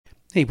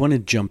Hey, want to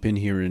jump in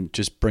here and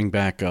just bring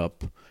back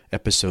up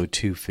episode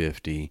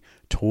 250,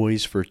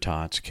 Toys for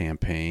Tots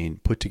campaign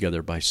put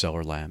together by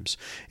Seller Labs.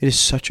 It is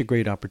such a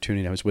great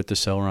opportunity. I was with the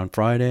seller on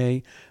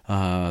Friday.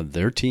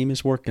 Their team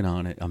is working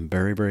on it. I'm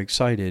very, very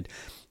excited.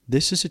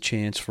 This is a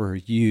chance for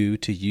you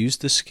to use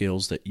the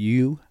skills that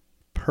you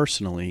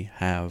personally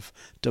have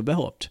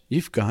developed.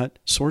 You've got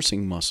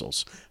sourcing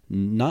muscles.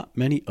 Not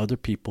many other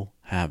people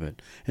have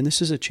it. And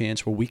this is a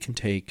chance where we can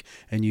take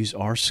and use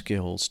our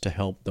skills to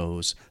help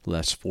those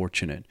less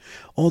fortunate.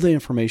 All the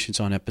information's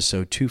on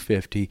episode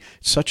 250.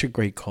 It's such a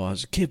great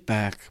cause. Give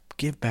back,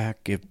 give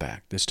back, give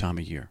back this time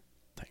of year.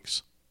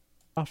 Thanks.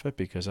 Profit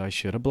because I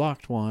should have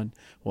blocked one.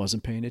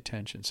 Wasn't paying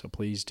attention, so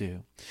please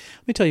do.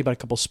 Let me tell you about a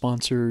couple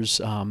sponsors.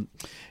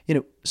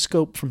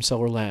 Scope from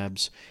Seller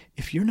Labs.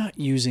 If you're not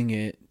using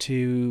it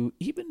to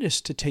even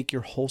just to take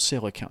your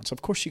wholesale accounts,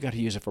 of course you got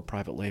to use it for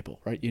private label,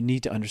 right? You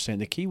need to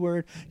understand the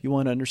keyword. You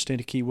want to understand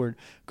a keyword,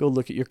 go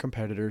look at your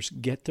competitors,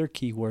 get their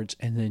keywords,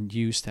 and then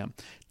use them.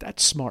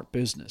 That's smart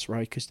business,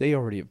 right? Because they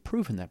already have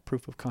proven that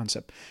proof of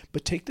concept.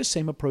 But take the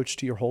same approach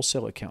to your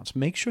wholesale accounts.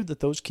 Make sure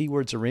that those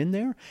keywords are in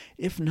there.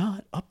 If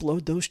not,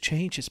 upload those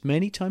changes.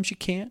 Many times you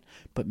can't,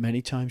 but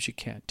many times you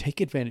can.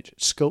 Take advantage.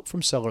 Scope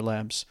from Seller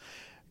Labs.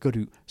 Go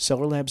to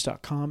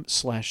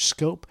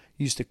sellerlabs.com/scope.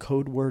 Use the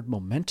code word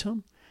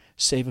momentum.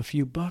 Save a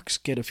few bucks.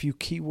 Get a few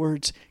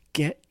keywords.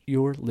 Get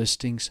your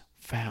listings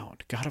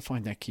found. Got to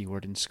find that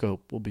keyword, and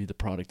Scope will be the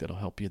product that'll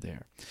help you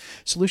there.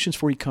 Solutions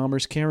for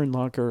e-commerce. Karen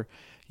Locker.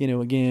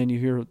 Again, you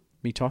hear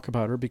me talk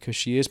about her because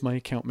she is my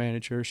account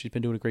manager. She's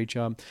been doing a great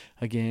job.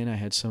 Again, I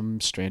had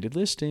some stranded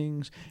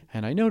listings,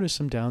 and I noticed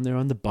them down there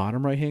on the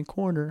bottom right-hand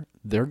corner.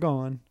 They're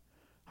gone.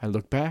 I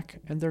look back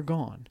and they're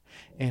gone.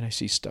 And I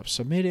see stuff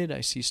submitted.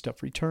 I see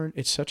stuff returned.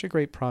 It's such a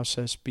great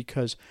process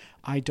because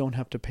I don't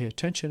have to pay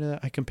attention to that.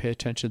 I can pay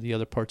attention to the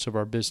other parts of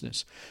our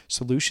business.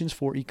 Solutions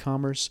for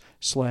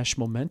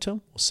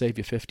e-commerce/momentum will save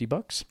you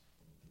 $50.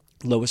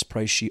 Lowest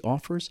price she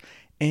offers.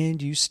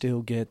 And you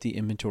still get the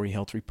inventory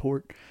health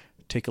report.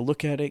 Take a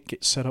look at it.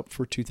 Get set up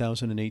for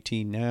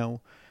 2018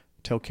 now.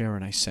 Tell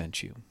Karen I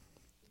sent you.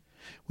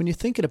 When you're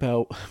thinking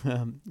about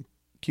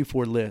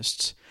Q4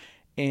 lists,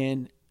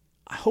 and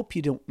I hope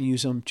you don't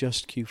use them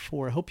just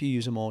Q4. I hope you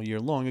use them all year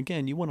long.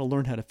 Again, you want to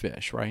learn how to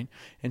fish, right?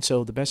 And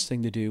so the best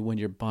thing to do when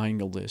you're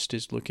buying a list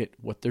is look at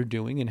what they're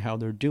doing and how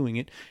they're doing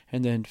it,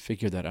 and then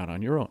figure that out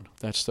on your own.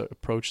 That's the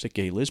approach that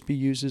Gay Lisby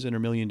uses in her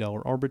 $1 million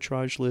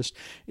arbitrage list.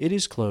 It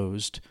is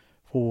closed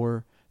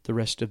for the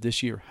rest of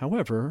this year.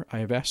 However, I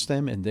have asked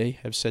them, and they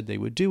have said they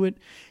would do it.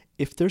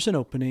 If there's an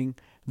opening,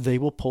 they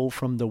will pull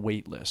from the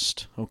wait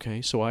list.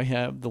 Okay, so I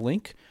have the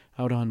link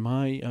out on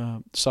my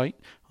site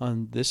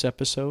on this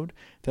episode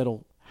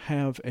that'll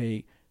have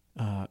a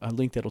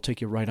link that'll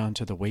take you right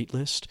onto the wait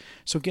list.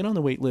 So get on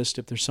the wait list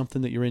if there's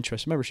something that you're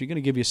interested in. Remember, she's going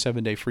to give you a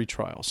 7-day free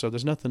trial, so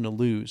there's nothing to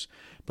lose.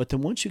 But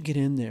then once you get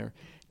in there,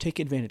 take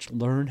advantage.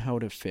 Learn how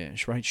to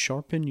fish, right?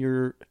 Sharpen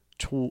your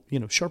tool,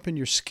 sharpen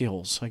your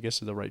skills, I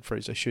guess is the right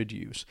phrase I should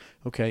use.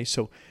 Okay,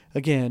 so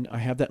again, I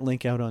have that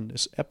link out on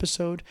this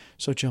episode,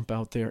 so jump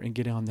out there and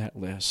get on that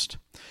list.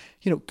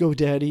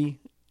 GoDaddy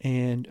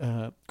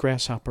and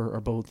Grasshopper are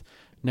both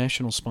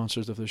national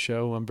sponsors of the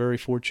show. I'm very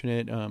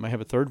fortunate. I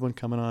have a third one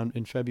coming on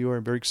in February.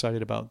 I'm very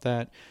excited about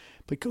that.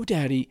 But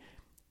GoDaddy,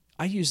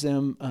 I use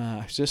them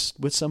just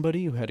with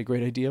somebody who had a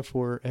great idea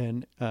for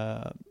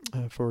a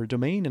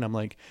domain, and I'm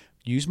like,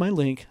 use my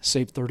link,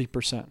 save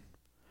 30%.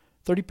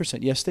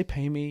 30%. Yes, they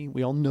pay me.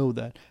 We all know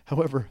that.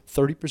 However,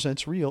 30%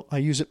 is real. I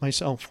use it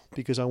myself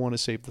because I want to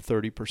save the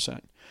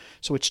 30%.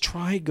 So it's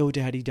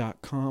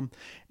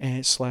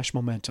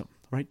trygodaddy.com/momentum,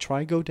 right?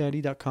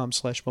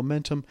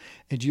 Trygodaddy.com/momentum,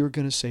 and you're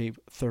going to save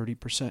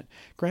 30%.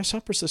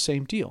 Grasshopper's the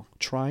same deal.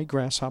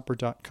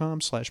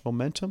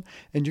 Trygrasshopper.com/momentum,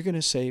 and you're going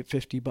to save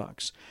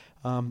 $50.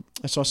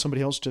 I saw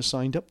somebody else just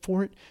signed up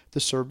for it.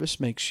 The service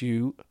makes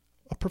you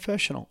a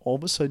professional. All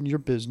of a sudden, your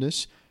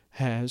business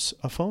has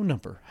a phone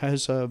number,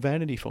 has a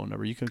vanity phone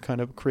number. You can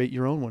kind of create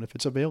your own one if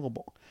it's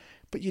available.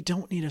 But you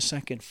don't need a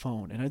second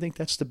phone. And I think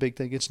that's the big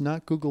thing. It's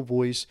not Google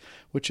Voice,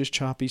 which is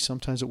choppy.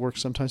 Sometimes it works,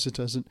 sometimes it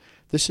doesn't.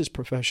 This is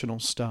professional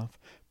stuff.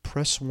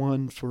 Press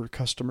 1 for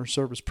customer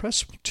service.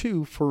 Press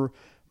 2 for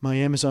my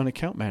Amazon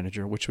account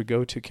manager, which would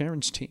go to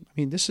Karen's team. I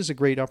mean, this is a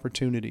great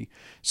opportunity.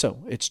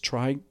 So it's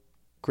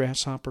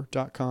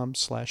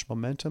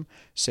trygrasshopper.com/momentum.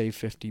 Save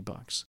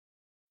 $50.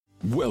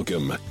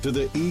 Welcome to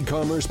the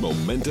E-Commerce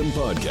Momentum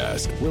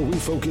Podcast, where we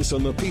focus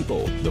on the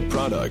people, the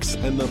products,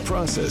 and the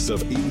process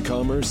of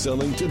e-commerce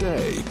selling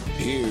today.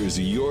 Here's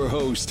your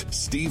host,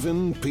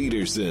 Stephen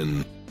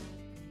Peterson.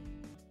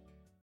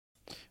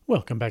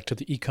 Welcome back to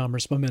the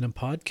E-Commerce Momentum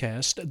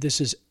Podcast. This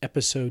is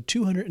episode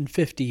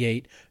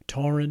 258,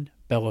 Taurin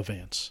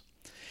Bellavance.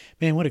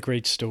 Man, what a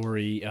great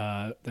story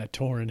that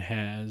Taurin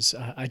has.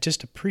 I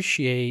just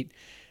appreciate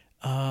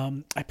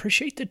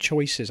the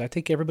choices. I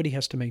think everybody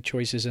has to make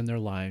choices in their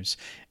lives.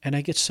 And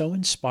I get so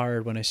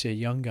inspired when I see a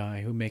young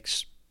guy who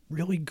makes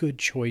really good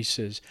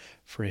choices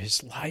for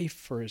his life,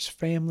 for his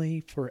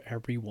family, for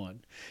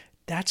everyone.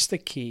 That's the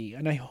key.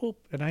 And I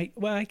hope,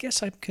 I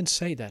guess I can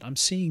say that. I'm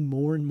seeing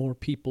more and more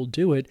people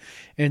do it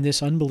in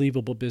this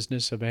unbelievable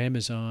business of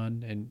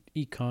Amazon and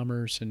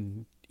e-commerce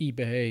and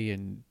eBay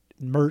and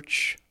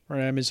merch for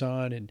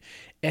Amazon and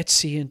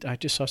Etsy. And I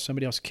just saw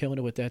somebody else killing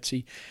it with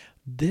Etsy.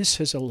 This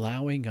is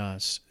allowing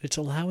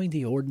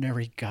the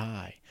ordinary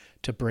guy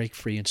to break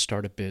free and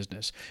start a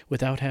business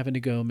without having to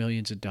go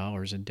millions of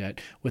dollars in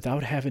debt,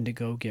 without having to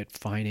go get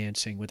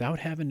financing, without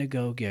having to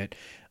go get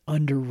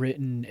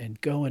underwritten and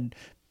go and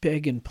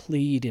beg and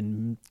plead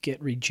and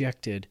get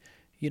rejected.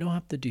 You don't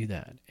have to do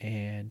that.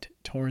 And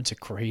Taurin's a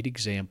great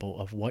example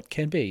of what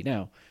can be.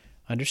 Now,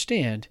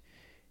 understand,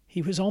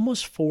 he was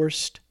almost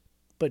forced,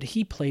 but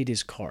he played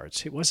his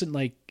cards. It wasn't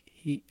like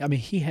he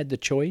had the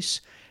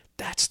choice.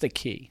 That's the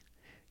key.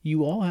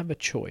 You all have a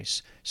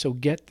choice. So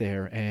get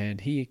there,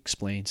 and he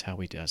explains how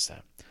he does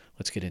that.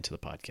 Let's get into the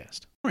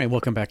podcast. All right,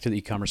 welcome back to the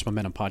E-commerce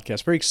Momentum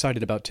Podcast. Very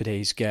excited about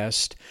today's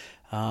guest,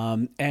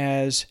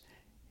 as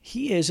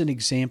he is an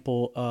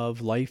example of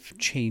life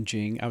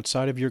changing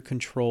outside of your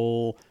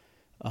control,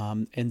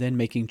 and then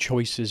making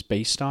choices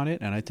based on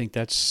it. And I think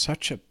that's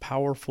such a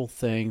powerful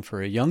thing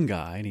for a young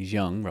guy, and he's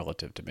young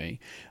relative to me.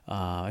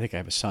 I think I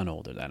have a son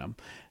older than him.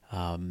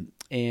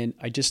 And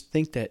I just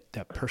think that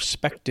that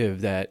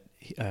perspective that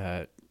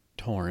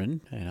Taurin,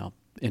 and I'll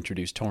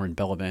introduce Taurin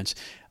Bellavance,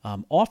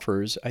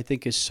 offers, I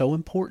think is so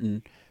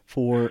important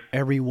for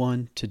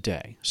everyone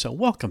today. So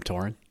welcome,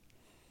 Taurin.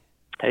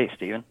 Hey,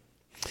 Stephen.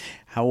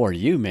 How are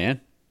you, man?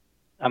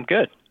 I'm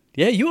good.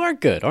 Yeah, you are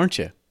good, aren't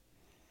you?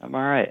 I'm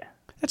all right.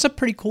 That's a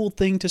pretty cool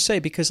thing to say,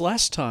 because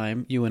last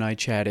time you and I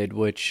chatted,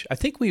 which I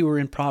think we were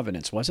in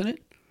Providence, wasn't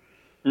it?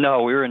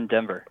 No, we were in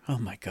Denver. Oh,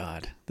 my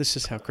God. This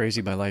is how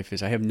crazy my life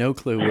is. I have no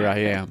clue where I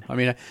am. I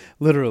mean,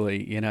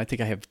 literally, I think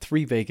I have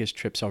 3 Vegas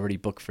trips already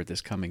booked for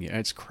this coming year.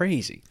 It's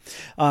crazy.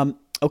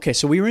 Okay,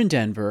 so we were in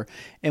Denver,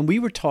 and we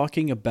were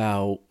talking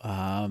about,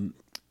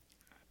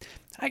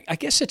 I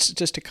guess it's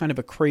just a kind of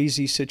a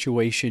crazy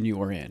situation you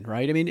were in,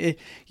 right? I mean,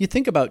 you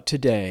think about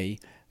today,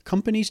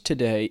 companies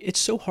today, it's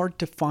so hard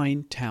to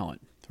find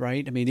talent.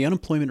 Right? I mean, the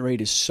unemployment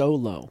rate is so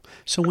low.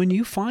 So when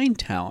you find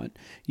talent,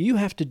 you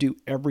have to do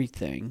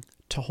everything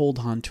to hold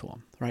on to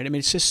them, right? I mean,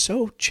 it's just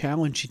so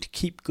challenging to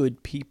keep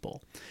good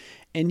people.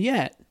 And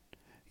yet,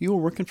 you were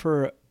working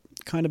for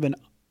kind of an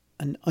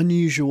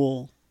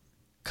unusual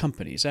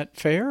company. Is that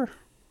fair?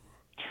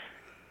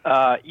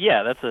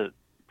 Yeah, that's a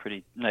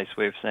pretty nice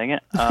way of saying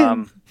it.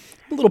 A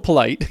little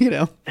polite,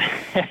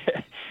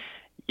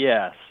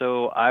 Yeah,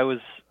 so I was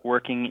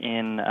working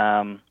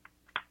in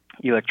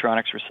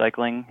electronics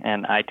recycling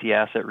and IT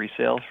asset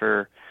resale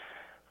for,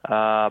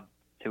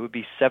 it would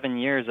be 7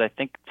 years, I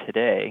think,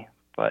 today,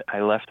 but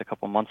I left a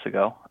couple months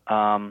ago.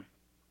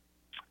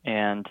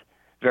 And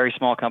very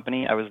small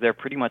company. I was there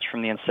pretty much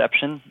from the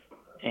inception,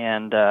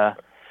 and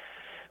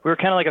we were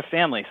kind of like a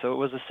family, so it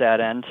was a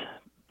sad end,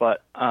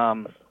 but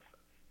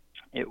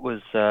it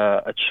was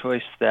a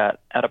choice that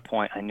at a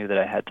point I knew that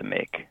I had to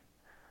make.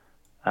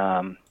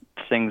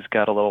 Things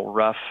got a little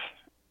rough,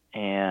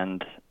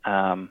 and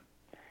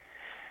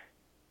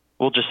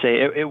we'll just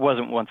say it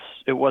wasn't what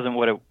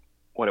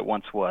it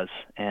once was,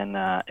 and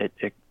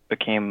it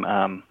became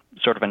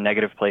sort of a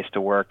negative place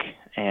to work,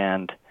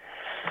 and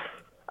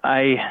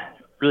I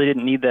really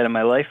didn't need that in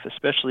my life,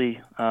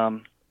 especially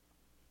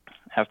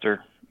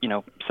after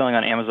selling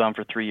on Amazon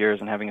for 3 years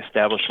and having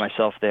established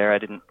myself there. I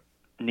didn't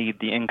need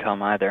the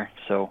income either,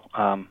 so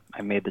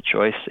I made the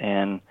choice,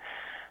 and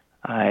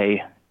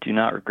I do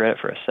not regret it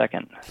for a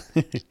second.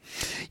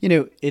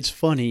 It's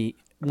funny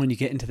when you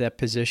get into that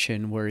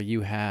position where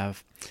you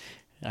have,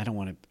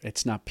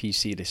 it's not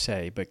PC to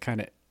say, but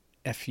kind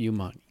of FU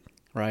money,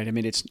 right? I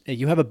mean,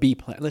 you have a B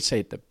plan, let's say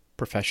it the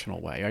professional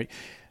way, right?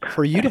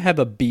 For you to have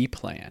a B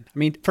plan, I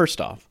mean,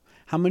 first off,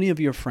 how many of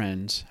your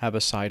friends have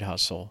a side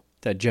hustle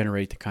that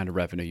generate the kind of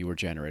revenue you were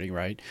generating,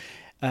 right?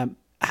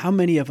 How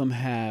many of them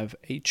have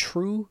a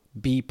true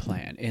B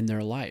plan in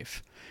their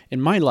life?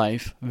 In my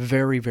life,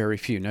 very, very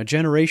few. Now,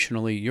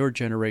 generationally, your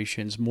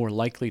generation's more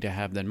likely to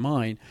have than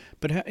mine.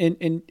 But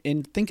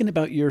in thinking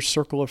about your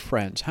circle of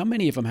friends, how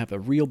many of them have a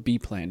real B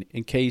plan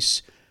in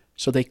case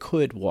so they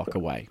could walk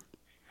away?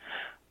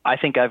 I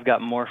think I've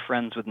got more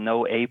friends with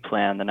no A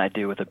plan than I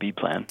do with a B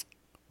plan.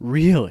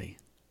 Really?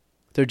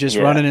 They're just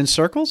running in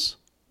circles?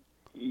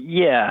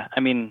 Yeah. I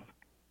mean,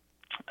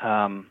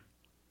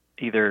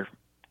 either,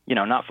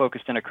 not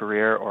focused in a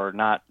career or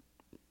not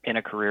in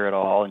a career at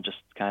all, and just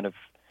kind of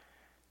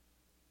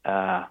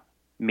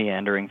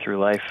meandering through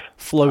life,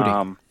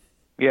 floating.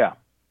 Yeah,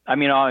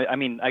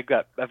 I've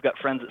got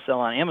friends that sell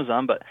on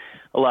Amazon, but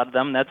a lot of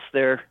them that's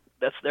their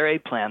A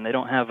plan. They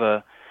don't have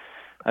a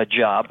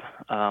job,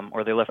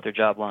 or they left their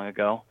job long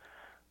ago.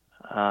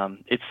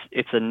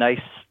 It's a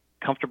nice,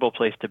 comfortable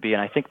place to be,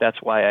 and I think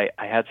that's why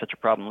I had such a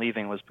problem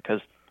leaving, was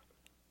because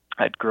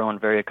I'd grown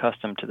very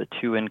accustomed to the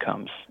 2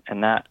 incomes,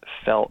 and that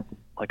felt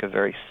like a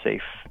very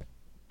safe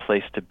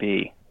place to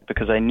be,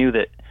 because I knew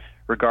that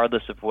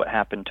regardless of what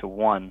happened to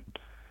one,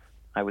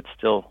 I would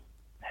still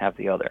have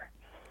the other.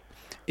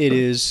 It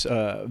is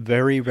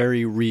very,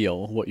 very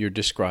real what you're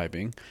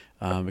describing.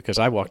 because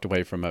I walked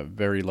away from a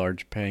very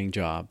large paying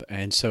job.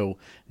 And so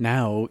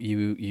now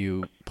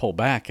you pull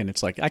back and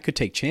it's like I could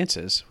take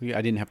chances.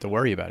 I didn't have to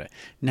worry about it.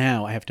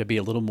 Now I have to be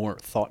a little more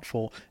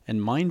thoughtful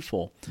and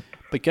mindful.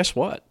 But guess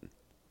what?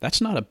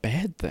 That's not a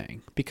bad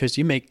thing because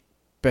you make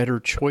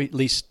better choice. At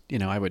least,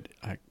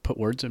 I put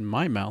words in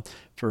my mouth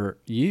for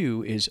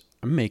you is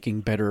I'm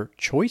making better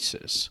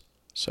choices.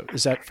 So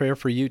is that fair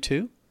for you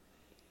too?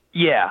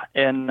 Yeah.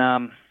 And,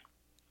 I'm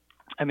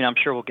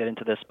sure we'll get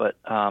into this, but,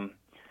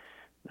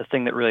 the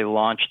thing that really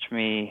launched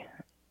me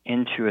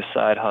into a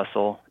side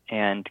hustle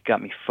and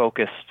got me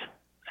focused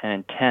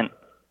and intent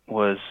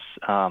was,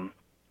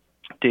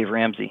 Dave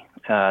Ramsey.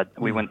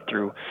 We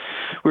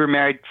were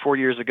married 4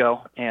 years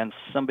ago, and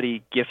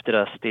somebody gifted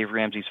us Dave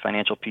Ramsey's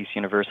Financial Peace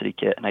University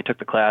kit. And I took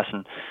the class,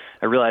 and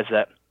I realized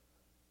that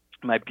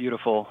my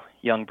beautiful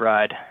young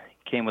bride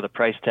came with a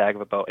price tag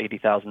of about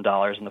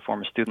 $80,000 in the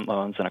form of student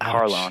loans and a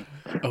car loan.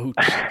 Oh,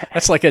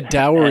 that's like a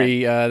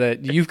dowry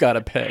that you've got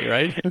to pay,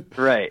 right?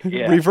 Right.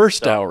 Yeah. Reverse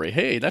dowry.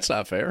 Hey, that's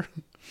not fair.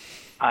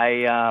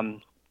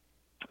 And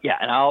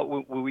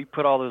when we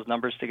put all those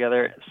numbers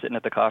together, sitting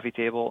at the coffee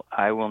table,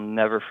 I will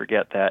never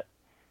forget that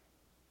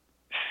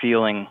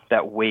feeling,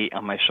 that weight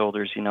on my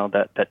shoulders,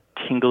 that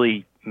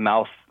tingly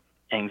mouth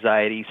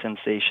anxiety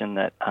sensation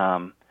that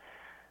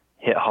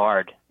hit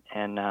hard.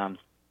 And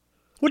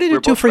what did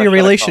it do for your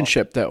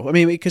relationship, though? I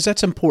mean, because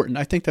that's important.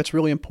 I think that's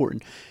really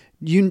important.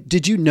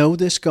 Did you know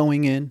this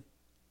going in?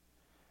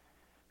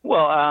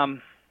 Well,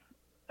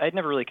 I'd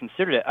never really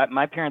considered it.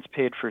 My parents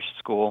paid for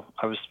school.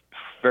 I was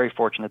very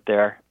fortunate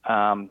there.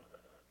 And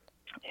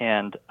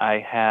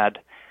I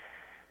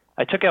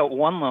took out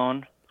one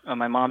loan.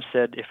 My mom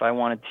said if I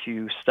wanted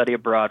to study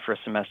abroad for a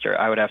semester,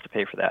 I would have to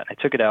pay for that. I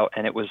took it out,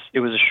 and it was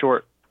a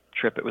short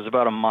trip. It was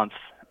about a month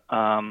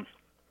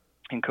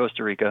in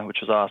Costa Rica, which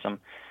was awesome.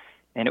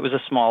 And it was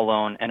a small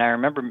loan. And I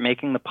remember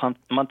making the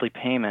monthly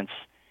payments,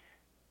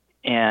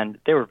 and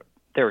they were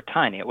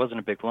tiny. It wasn't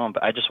a big loan,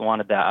 but I just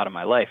wanted that out of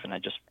my life. And I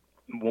just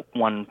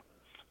one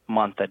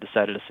month I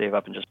decided to save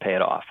up and just pay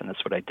it off, and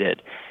that's what I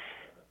did.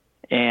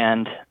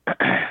 And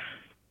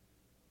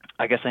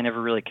I guess I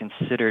never really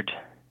considered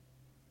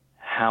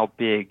how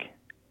big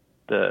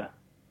the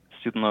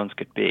student loans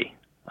could be.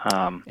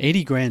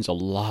 80 grand's a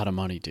lot of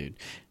money, dude.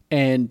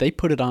 And they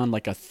put it on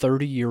like a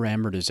 30-year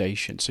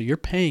amortization. So you're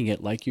paying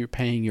it like you're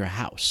paying your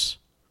house.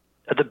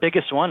 The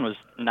biggest one was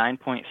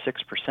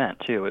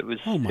 9.6% too. It was.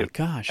 Oh my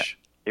gosh.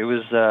 It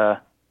was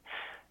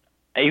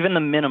even the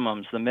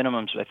minimums. The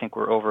minimums I think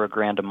were over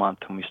 $1,000 a month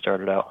when we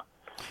started out.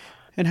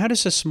 And how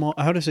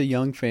does a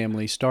young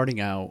family starting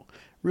out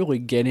really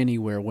get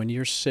anywhere when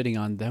you're sitting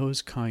on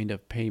those kind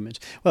of payments?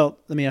 Well,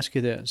 let me ask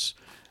you this: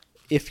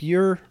 if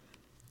you're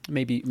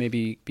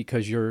maybe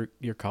because your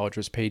college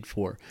was paid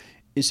for,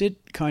 is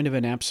it kind of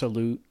an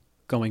absolute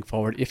going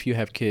forward if you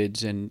have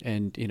kids and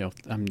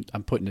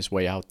I'm putting this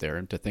way out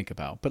there to think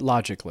about, but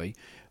logically,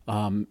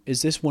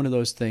 is this one of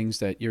those things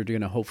that you're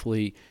going to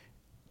hopefully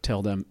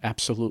tell them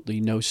absolutely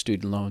no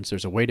student loans?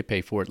 There's a way to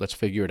pay for it. Let's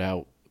figure it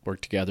out,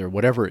 work together,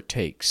 whatever it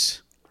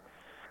takes.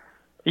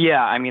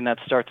 Yeah, I mean that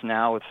starts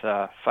now with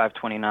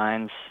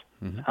 529s,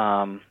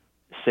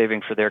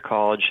 saving for their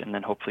college, and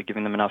then hopefully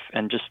giving them enough,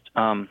 and just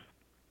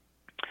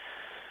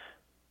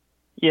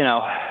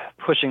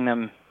pushing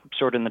them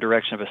sort of in the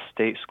direction of a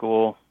state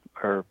school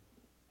or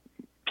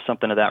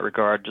something of that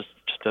regard, just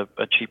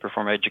a cheaper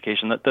form of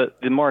education.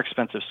 The more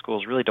expensive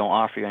schools really don't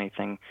offer you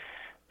anything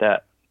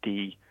that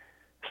the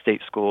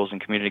state schools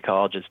and community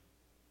colleges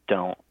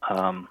don't.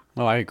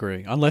 Well, I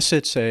agree. Unless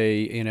it's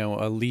a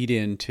lead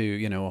in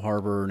to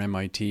Harvard and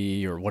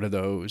MIT or one of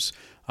those,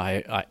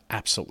 I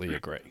absolutely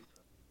agree.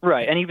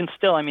 Right, and even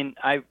still, I mean,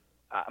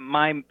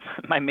 my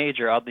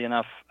major, oddly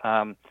enough,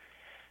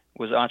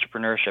 was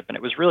entrepreneurship, and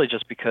it was really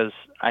just because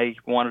I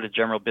wanted a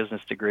general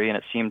business degree, and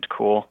it seemed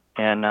cool.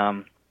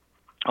 And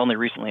only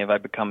recently have I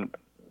begun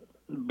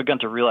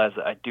to realize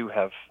that I do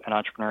have an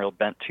entrepreneurial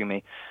bent to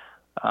me.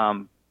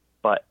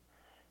 But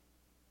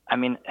I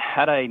mean,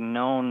 had I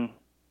known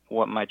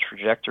what my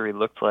trajectory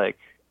looked like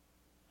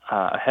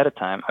ahead of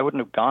time, I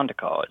wouldn't have gone to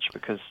college,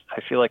 because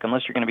I feel like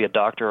unless you're going to be a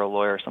doctor or a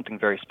lawyer or something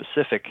very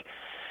specific,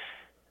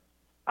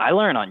 I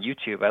learn on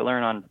YouTube. I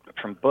learn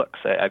from books.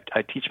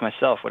 I teach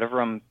myself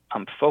whatever I'm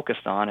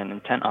focused on and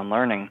intent on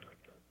learning.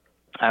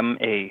 I'm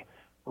a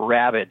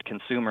rabid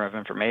consumer of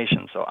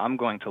information, so I'm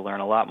going to learn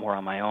a lot more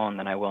on my own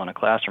than I will in a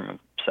classroom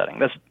setting.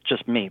 That's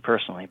just me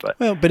personally,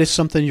 but it's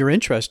something you're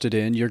interested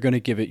in. You're going to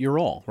give it your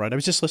all, right? I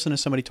was just listening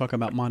to somebody talk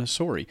about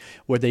Montessori,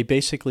 where they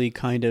basically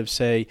kind of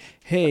say,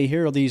 "Hey,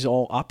 here are these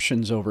all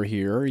options over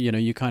here.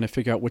 You kind of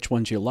figure out which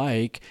ones you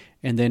like,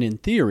 and then in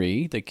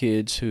theory, the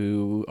kids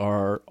who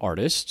are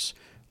artists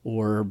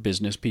or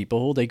business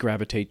people, they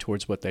gravitate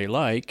towards what they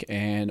like,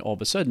 and all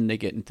of a sudden they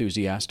get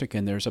enthusiastic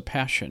and there's a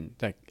passion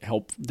that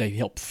they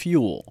help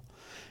fuel,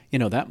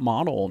 that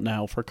model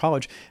now for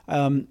college.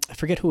 I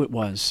forget who it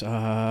was.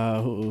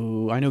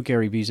 I know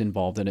Gary Vee's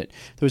involved in it.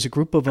 There was a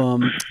group of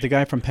the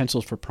guy from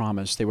Pencils for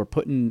Promise. They were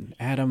putting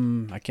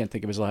I can't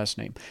think of his last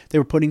name. They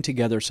were putting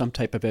together some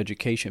type of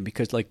education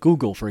because, like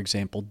Google, for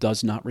example,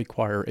 does not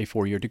require a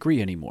 4-year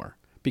degree anymore.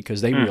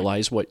 Because they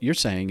realize what you're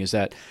saying is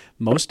that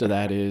most of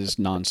that is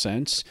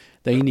nonsense.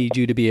 They need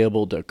you to be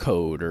able to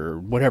code or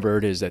whatever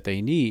it is that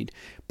they need.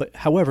 But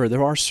however,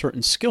 there are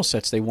certain skill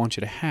sets they want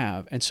you to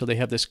have. And so they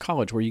have this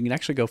college where you can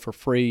actually go for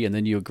free and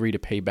then you agree to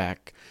pay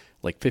back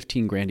like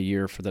 $15,000 a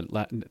year for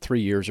the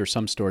 3 years or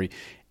some story.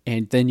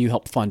 And then you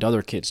help fund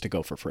other kids to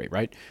go for free,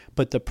 right?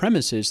 But the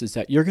premise is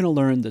that you're going to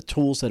learn the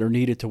tools that are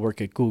needed to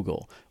work at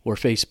Google or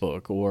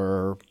Facebook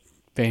or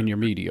Vayner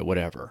Media,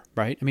 whatever,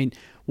 right?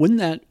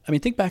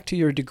 Think back to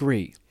your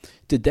degree.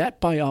 Did that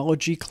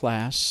biology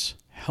class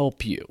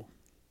help you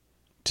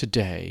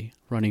today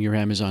running your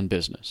Amazon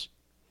business?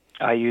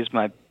 I use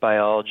my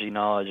biology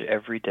knowledge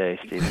every day,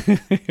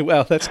 Stephen.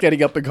 Well, that's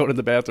getting up and going to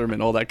the bathroom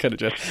and all that kind of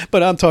stuff.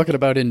 But I'm talking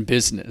about in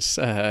business,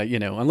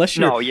 unless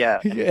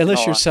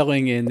you're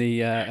selling in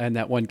the in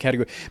that one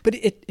category. But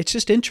it's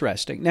just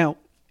interesting. Now,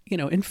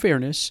 in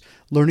fairness,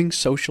 learning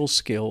social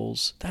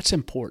skills, that's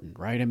important,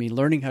 right? I mean,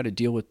 learning how to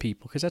deal with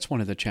people, because that's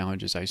one of the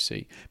challenges I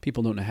see.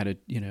 People don't know how to,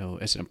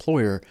 as an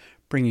employer,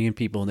 bringing in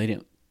people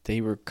and they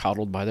were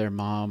coddled by their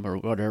mom or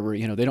whatever,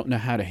 they don't know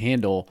how to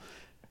handle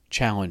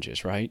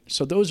challenges, right?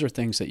 So those are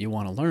things that you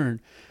want to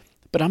learn.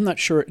 But I'm not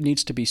sure it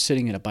needs to be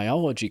sitting in a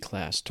biology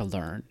class to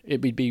learn.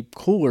 It would be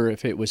cooler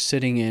if it was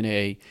sitting in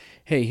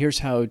hey, here's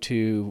how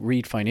to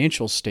read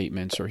financial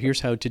statements, or here's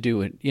how to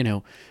do it,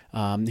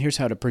 here's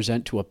how to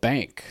present to a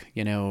bank,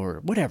 or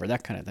whatever,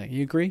 that kind of thing.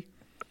 You agree?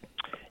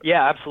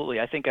 Yeah,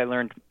 absolutely. I think I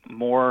learned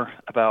more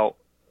about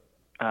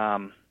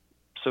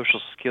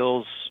social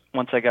skills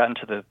once I got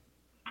into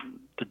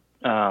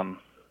the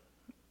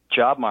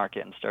job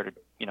market and started,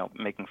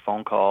 making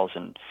phone calls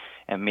and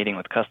meeting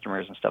with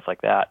customers and stuff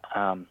like that.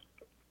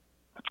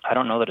 I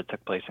don't know that it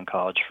took place in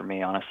college for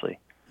me, honestly.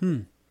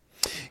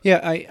 Yeah,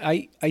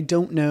 I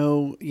don't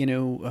know.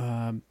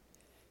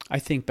 I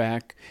think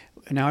back.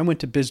 Now I went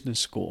to business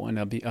school, and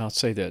I'll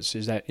say this: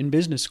 is that in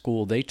business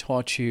school they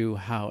taught you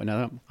how.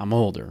 Now I'm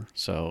older,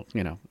 so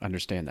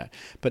understand that.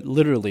 But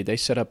literally, they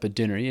set up a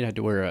dinner. You had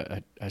to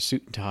wear a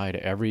suit and tie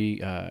to every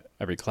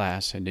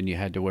class, and then you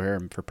had to wear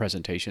them for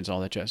presentations, all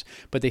that jazz.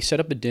 But they set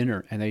up a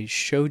dinner, and they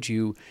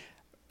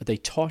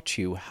taught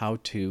you how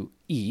to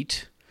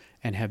eat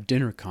and have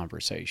dinner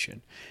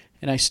conversation.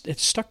 And it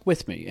stuck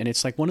with me, and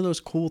it's like one of those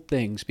cool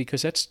things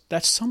because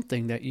that's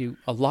something that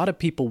a lot of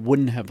people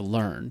wouldn't have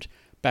learned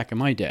back in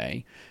my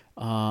day,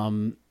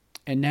 and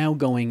now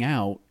going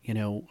out,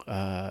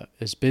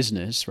 as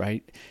business,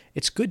 right?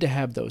 It's good to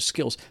have those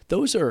skills.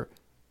 Those are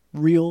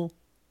real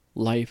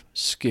life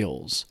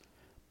skills,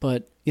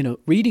 but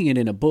reading it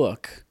in a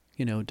book,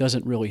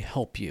 doesn't really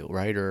help you,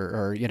 right?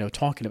 Or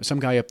talking to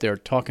some guy up there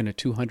talking to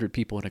 200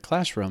 people in a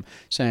classroom,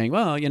 saying,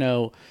 well,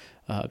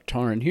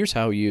 Taurin, here's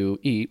how you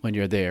eat when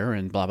you're there,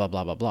 and blah, blah,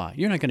 blah, blah, blah.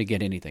 You're not going to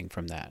get anything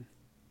from that.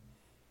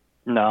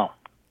 No.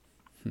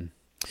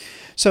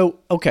 So,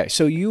 okay,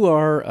 so you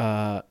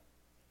have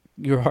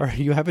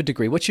a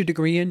degree. What's your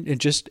degree in?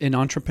 Just in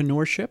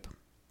entrepreneurship?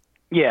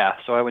 Yeah,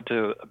 so I went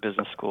to a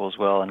business school as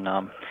well, and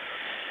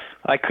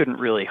I couldn't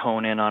really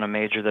hone in on a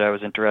major that I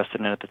was interested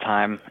in at the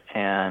time,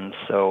 and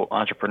so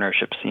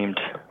entrepreneurship seemed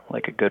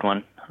like a good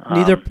one.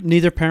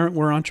 Neither parent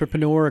were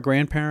entrepreneur, a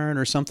grandparent,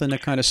 or something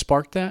that kind of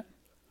sparked that?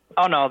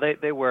 Oh no,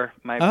 they were.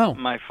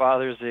 My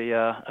father's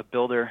a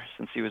builder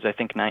since he was, I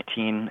think,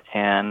 19,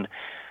 and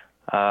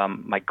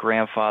my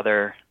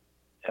grandfather,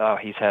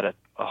 he's had a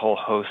whole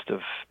host of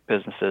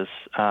businesses.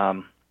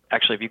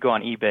 Actually, if you go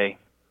on eBay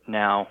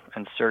now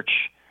and search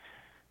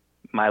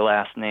my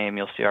last name,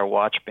 you'll see our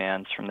watch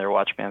bands from their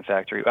watch band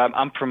factory.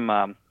 I'm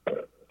from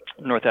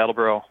North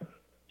Attleboro,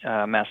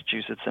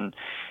 Massachusetts, and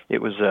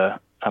it was a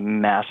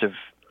massive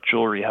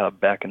jewelry hub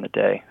back in the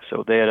day.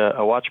 So they had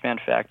a watch band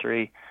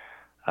factory.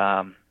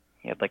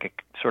 He had like a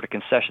sort of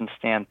concession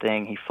stand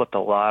thing. He flipped a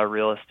lot of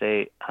real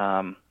estate.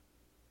 I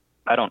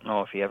don't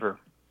know if he ever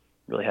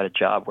really had a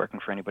job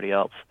working for anybody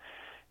else.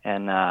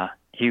 And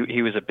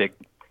he was a big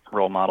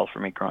role model for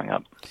me growing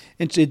up.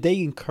 And did they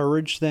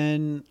encourage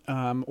then,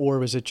 or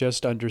was it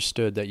just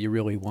understood that you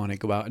really want to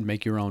go out and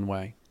make your own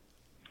way?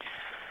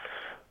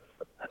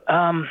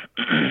 Yeah,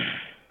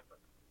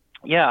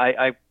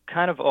 I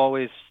kind of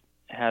always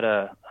had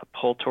a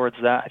pull towards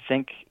that. I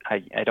think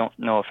I don't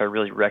know if I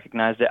really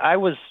recognized it.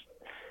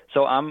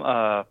 I'm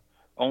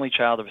only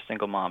child of a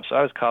single mom, so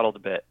I was coddled a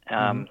bit.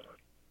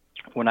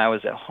 When I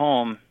was at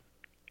home,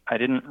 I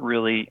didn't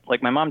really,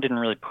 my mom didn't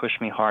really push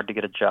me hard to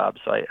get a job,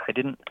 so I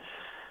didn't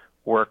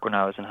work when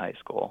I was in high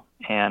school,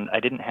 and I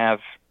didn't have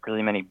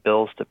really many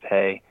bills to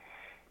pay,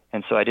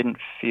 and so I didn't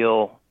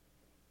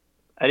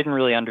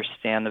really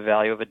understand the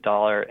value of a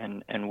dollar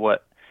and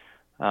what,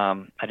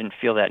 I didn't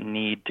feel that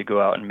need to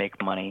go out and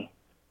make money.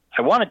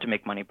 I wanted to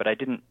make money, but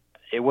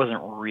it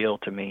wasn't real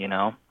to me,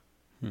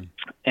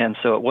 And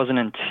so it wasn't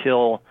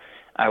until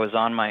I was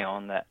on my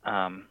own that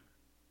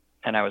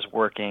and I was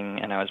working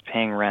and I was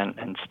paying rent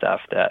and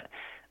stuff that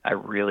I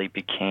really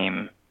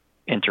became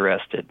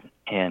interested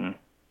in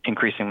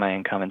increasing my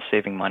income and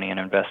saving money and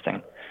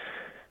investing.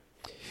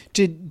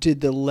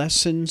 Did the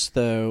lessons,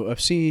 though, of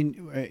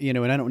seeing,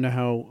 and I don't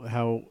know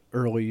how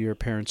early your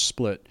parents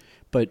split,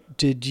 but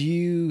did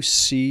you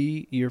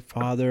see your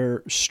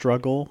father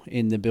struggle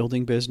in the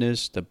building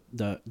business,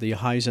 the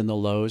highs and the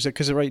lows?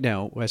 Because right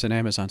now, as an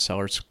Amazon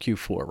seller, it's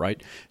Q4,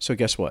 right? So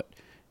guess what?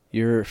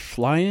 You're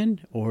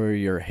flying or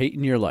you're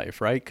hating your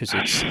life, right? Because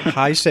it's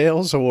high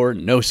sales or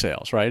no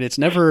sales, right? It's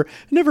never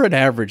an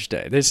average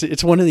day.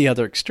 It's one of the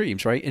other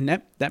extremes, right? And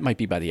that might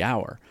be by the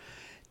hour.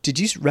 Did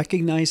you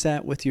recognize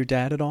that with your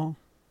dad at all?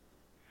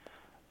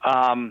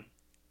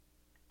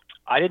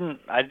 I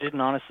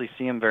didn't honestly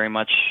see him very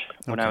much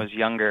when I was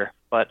younger,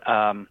 but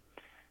I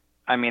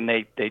mean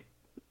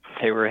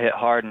they were hit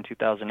hard in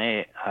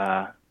 2008.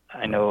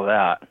 I know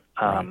that.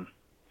 Right.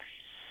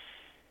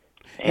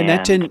 And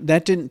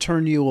that didn't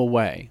turn you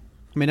away.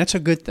 I mean, that's a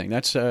good thing.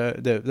 That's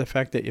the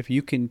fact that if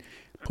you can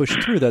push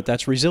through that,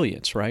 that's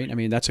resilience, right? I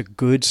mean, that's a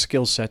good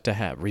skill set to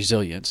have,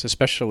 resilience,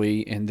 especially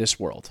in this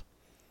world.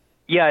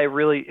 Yeah,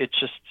 it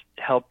just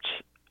helped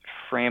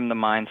frame the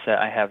mindset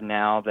I have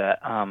now that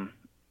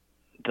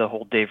the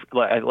whole Dave,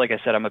 like I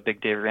said, I'm a big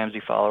Dave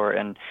Ramsey follower,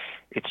 and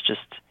it's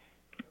just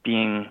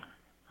being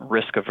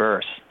risk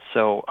averse.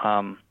 So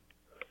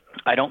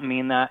I don't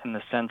mean that in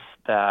the sense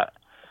that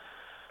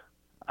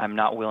I'm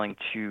not willing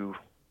to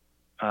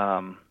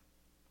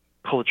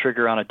pull the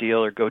trigger on a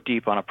deal or go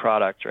deep on a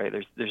product, right?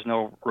 There's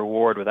no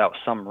reward without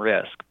some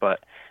risk,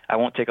 but I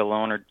won't take a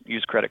loan or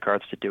use credit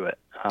cards to do it.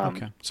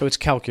 Okay, so it's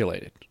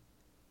calculated.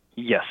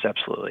 Yes,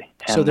 absolutely.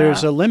 And, so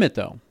there's a limit,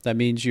 though. That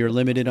means you're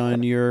limited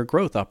on your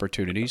growth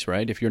opportunities,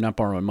 right, if you're not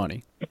borrowing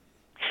money.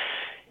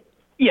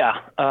 Yeah,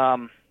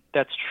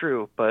 that's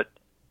true. But,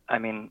 I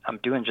mean, I'm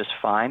doing just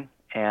fine.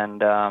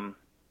 And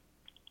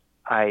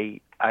I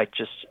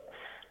just –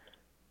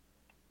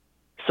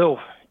 so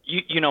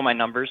you know my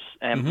numbers,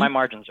 and my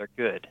margins are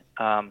good.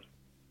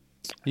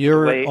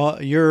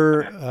 You're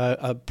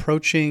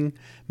approaching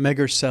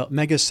mega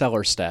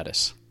seller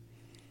status.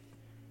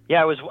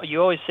 Yeah, you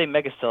always say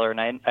mega seller,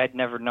 and I'd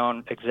never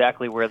known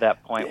exactly where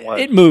that point was.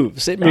 It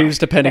moves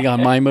depending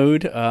on my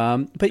mood.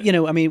 But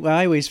I mean,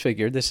 I always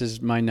figured this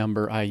is my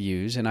number I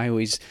use, and I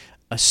always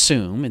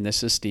assume, and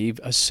this is Steve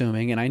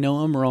assuming, and I know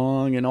I'm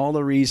wrong, and all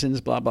the reasons,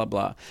 blah blah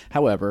blah.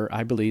 However,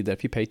 I believe that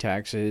if you pay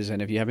taxes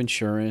and if you have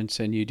insurance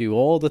and you do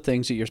all the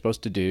things that you're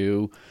supposed to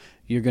do,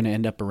 you're going to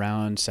end up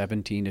around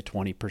 17 to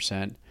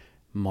 20%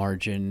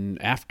 margin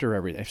after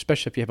everything,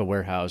 especially if you have a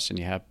warehouse and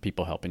you have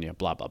people helping you,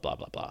 blah, blah, blah,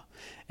 blah, blah.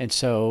 And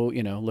so,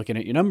 looking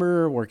at your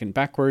number, working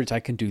backwards,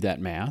 I can do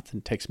that math.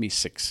 It takes me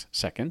 6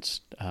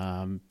 seconds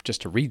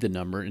just to read the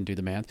number and do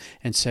the math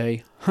and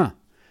say,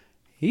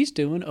 he's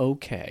doing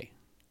okay,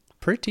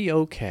 pretty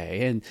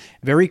okay. And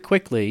very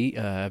quickly,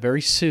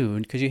 very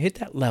soon, because you hit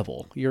that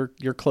level,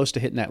 you're close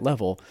to hitting that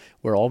level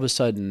where all of a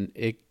sudden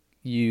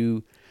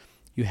you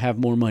have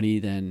more money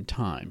than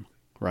time.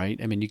 Right?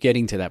 I mean, you're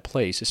getting to that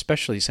place,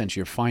 especially since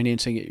you're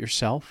financing it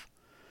yourself.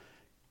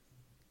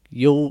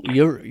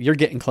 You're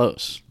getting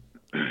close.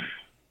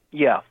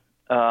 Yeah.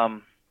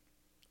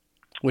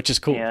 Which is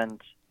cool.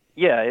 And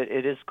yeah,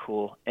 it is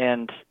cool.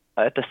 And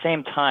at the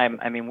same time,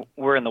 I mean,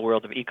 we're in the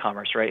world of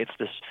e-commerce, right? It's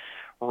this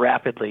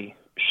rapidly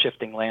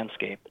shifting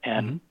landscape.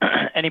 And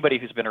anybody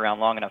who's been around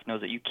long enough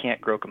knows that you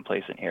can't grow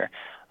complacent here.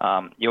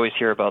 You always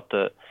hear about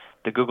the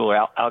Google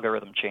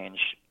algorithm change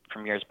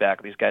from years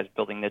back. These guys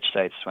building niche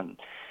sites when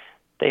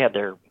they had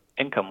their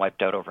income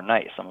wiped out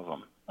overnight, some of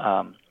them.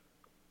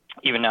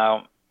 Even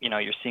now,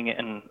 you're seeing it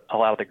in a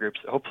lot of the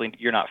groups. Hopefully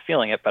you're not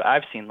feeling it, but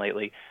I've seen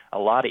lately a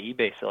lot of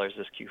eBay sellers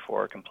this Q4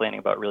 are complaining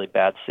about really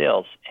bad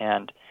sales.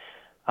 And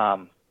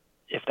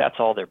if that's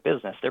all their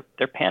business,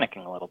 they're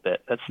panicking a little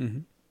bit.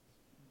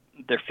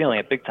 They're feeling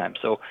it big time.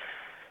 So,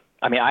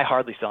 I mean, I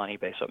hardly sell on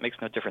eBay, so it makes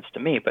no difference to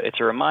me, but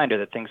it's a reminder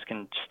that things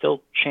can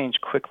still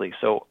change quickly.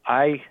 So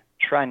I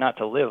try not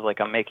to live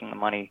like I'm making the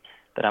money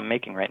that I'm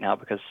making right now,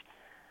 because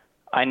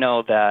I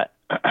know that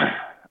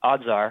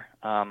odds are,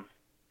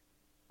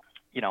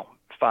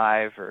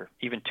 5 or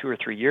even 2 or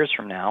 3 years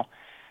from now,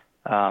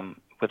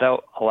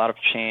 without a lot of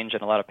change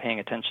and a lot of paying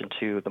attention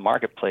to the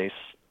marketplace,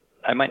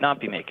 I might not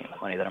be making the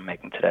money that I'm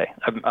making today.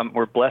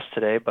 We're blessed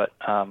today, but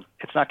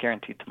it's not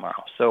guaranteed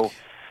tomorrow. So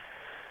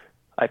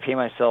I pay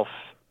myself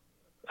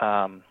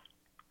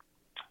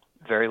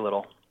very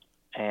little,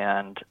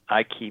 and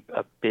I keep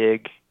a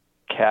big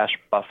cash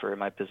buffer in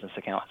my business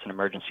account. It's an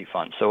emergency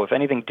fund. So if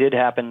anything did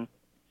happen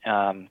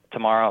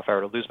tomorrow, if I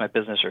were to lose my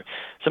business or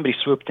somebody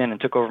swooped in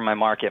and took over my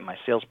market, my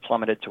sales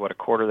plummeted to what a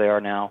quarter they are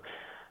now,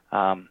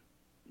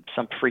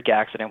 some freak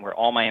accident where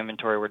all my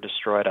inventory were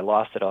destroyed, I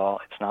lost it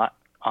all, it's not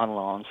on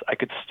loans, I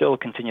could still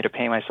continue to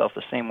pay myself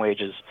the same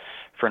wages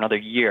for another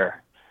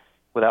year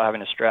without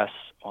having to stress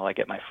while I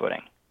get my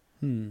footing.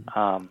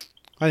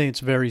 I think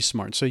it's very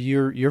smart. So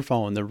you're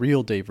following the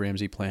real Dave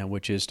Ramsey plan,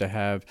 which is to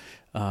have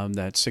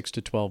that 6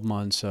 to 12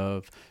 months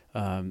of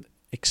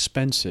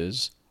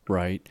expenses,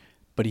 right,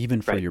 but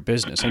even for Right. your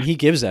business. And he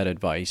gives that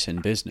advice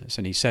in business,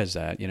 and he says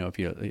that, if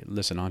you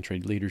listen on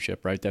Trade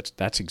Leadership, right,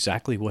 that's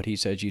exactly what he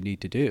says you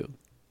need to do.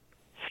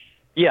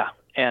 Yeah,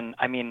 and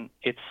I mean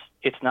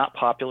it's not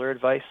popular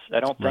advice, I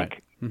don't think,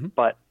 Right. Mm-hmm.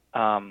 but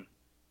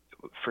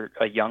for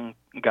a young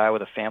guy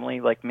with a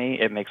family like me,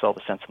 it makes all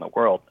the sense in the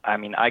world. I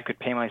mean, I could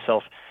pay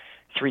myself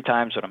 3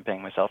 times what I'm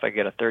paying myself. I could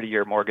get a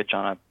 30-year mortgage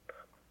on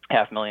a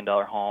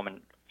 $500,000 home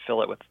and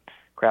fill it with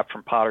crap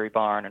from Pottery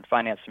Barn and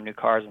finance some new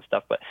cars and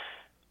stuff. But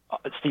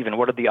Stephen,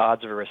 what are the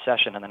odds of a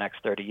recession in the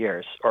next 30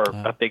 years or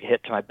a big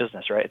hit to my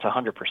business? Right? It's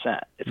 100%.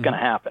 It's going to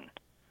happen.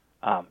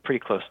 Pretty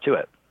close to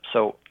it.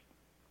 So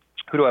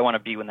who do I want to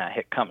be when that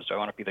hit comes? Do I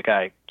want to be the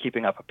guy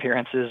keeping up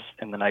appearances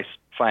in the nice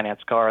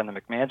finance car in the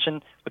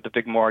McMansion with the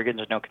big mortgage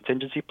and no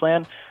contingency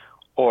plan,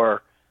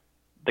 or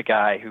the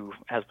guy who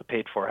has the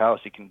paid-for house?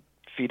 He can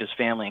feed his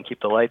family and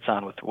keep the lights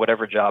on with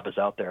whatever job is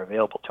out there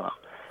available to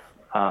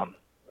him.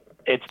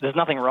 There's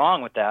nothing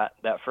wrong with that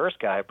first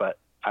guy, but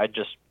I'd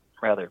just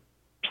rather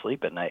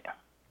sleep at night.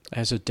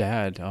 As a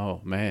dad,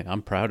 oh man,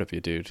 I'm proud of you,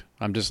 dude.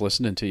 I'm just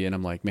listening to you and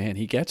I'm like, man,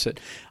 he gets it.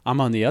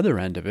 I'm on the other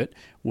end of it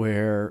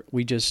where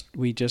we just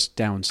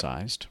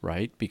downsized,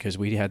 right? Because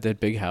we had that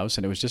big house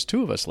and it was just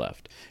 2 of us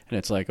left. And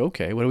it's like,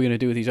 okay, what are we going to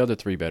do with these other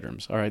 3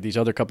 bedrooms? All right, these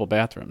other couple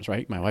bathrooms,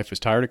 right? My wife was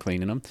tired of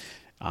cleaning them.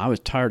 I was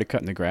tired of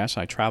cutting the grass.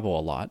 I travel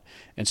a lot.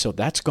 And so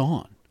that's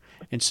gone.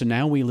 And so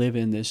now we live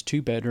in this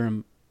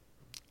 2-bedroom,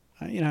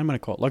 I'm going to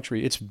call it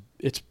luxury.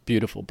 It's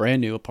beautiful,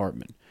 brand new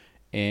apartment.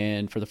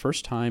 And for the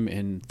first time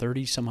in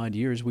 30 some odd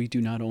years, we do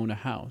not own a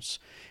house.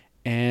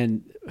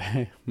 And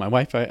my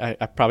wife, I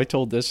probably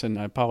told this, and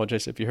I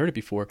apologize if you heard it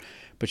before,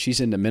 but she's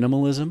into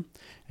minimalism.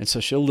 And so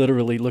she'll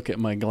literally look at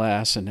my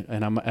glass, and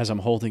as I'm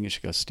holding it,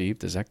 she goes, Steve,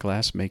 does that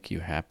glass make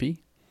you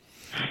happy?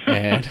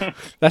 And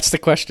that's the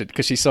question,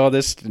 because she saw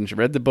this and she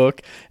read the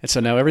book. And so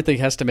now everything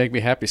has to make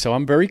me happy. So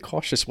I'm very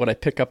cautious what I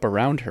pick up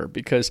around her,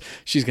 because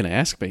she's going to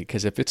ask me,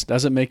 because if it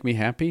doesn't make me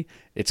happy,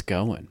 it's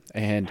going.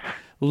 And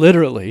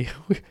literally,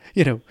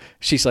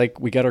 she's like,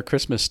 we got our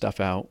Christmas stuff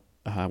out,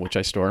 which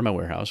I store in my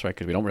warehouse, right?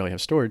 Because we don't really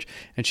have storage.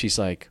 And she's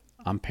like,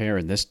 I'm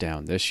paring this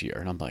down this year.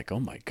 And I'm like, oh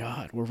my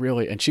God,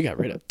 and she got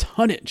rid of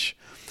tonnage.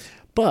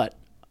 But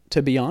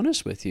to be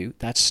honest with you,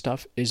 that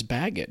stuff is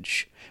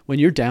baggage. When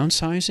you're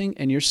downsizing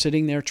and you're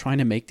sitting there trying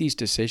to make these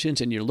decisions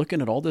and you're looking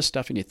at all this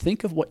stuff and you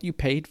think of what you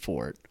paid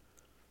for it,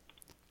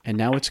 and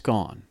now it's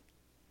gone,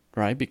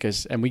 right?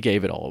 And we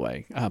gave it all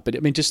away. But I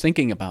mean, just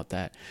thinking about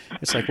that,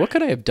 it's like, what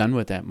could I have done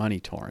with that money,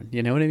 Taurin?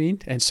 You know what I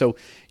mean? And so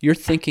you're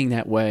thinking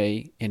that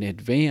way in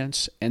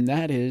advance, and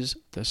that is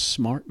the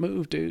smart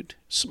move, dude.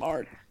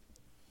 Smart.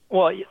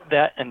 Well,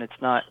 that, and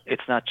it's not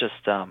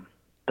just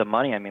the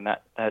money. I mean,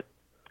 that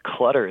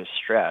clutter is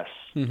stress,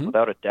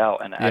 without a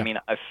doubt. And yeah. I mean,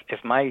 if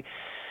my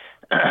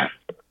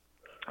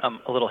I'm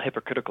a little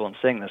hypocritical in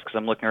saying this because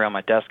I'm looking around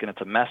my desk and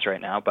it's a mess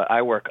right now, but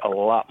I work a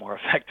lot more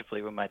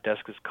effectively when my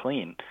desk is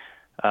clean,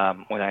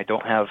 when I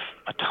don't have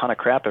a ton of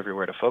crap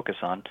everywhere to focus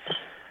on,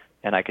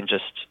 and I can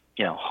just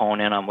hone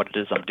in on what it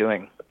is I'm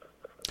doing.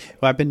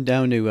 Well, I've been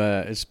down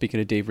to, speaking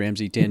of Dave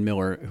Ramsey, Dan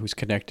Miller, who's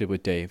connected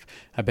with Dave.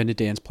 I've been to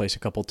Dan's place a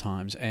couple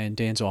times, and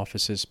Dan's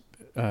office is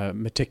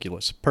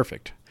meticulous,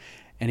 perfect.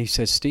 And he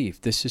says,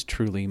 Steve, this is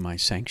truly my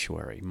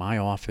sanctuary. My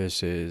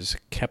office is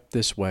kept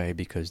this way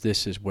because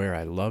this is where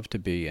I love to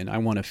be, and I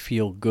want to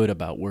feel good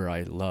about where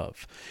I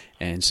love.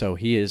 And so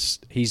he's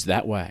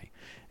that way.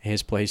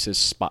 His place is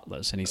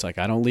spotless, and he's like,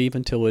 I don't leave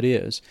until it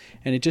is.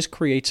 And it just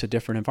creates a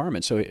different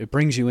environment. So it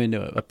brings you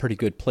into a pretty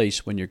good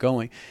place when you're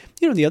going.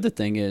 The other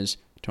thing is,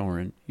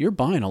 Taurin, you're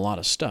buying a lot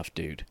of stuff,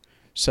 dude.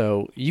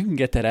 So you can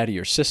get that out of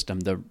your system,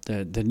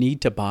 the need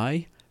to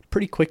buy,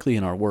 pretty quickly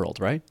in our world,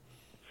 right?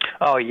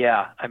 Oh,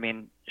 yeah. I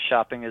mean,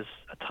 shopping is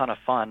a ton of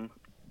fun,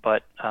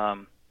 but I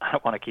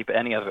don't want to keep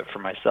any of it for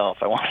myself.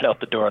 I want it out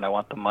the door, and I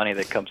want the money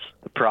the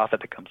profit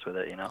that comes with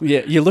it,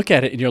 Yeah, you look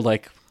at it, and you're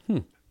like,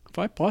 if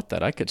I bought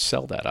that, I could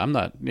sell that. I'm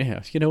not,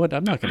 you know what?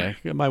 I'm not going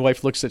to. My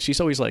wife looks at, she's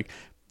always like,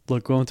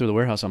 going through the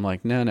warehouse. I'm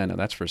like, no,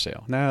 that's for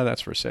sale. No,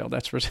 that's for sale.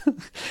 That's for sale.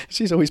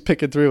 She's always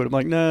picking through it. I'm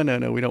like,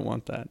 no, we don't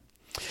want that.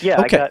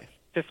 Yeah, okay. I got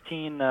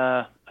 15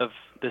 of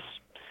this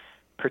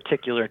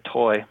particular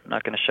toy. I'm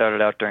not going to shout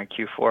it out during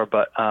Q4,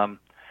 but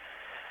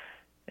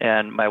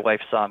and my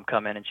wife saw him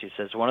come in and she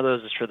says, one of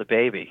those is for the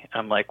baby.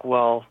 I'm like,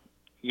 well,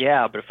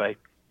 yeah, but if I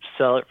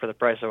sell it for the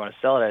price I want to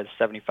sell it at, it's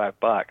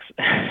 $75.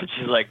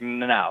 She's like,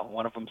 no,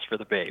 one of them's for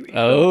the baby.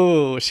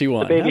 Oh, so she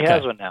won. The baby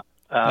has one now.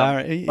 All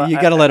right, you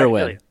got to let her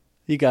win.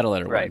 You got to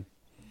let her win.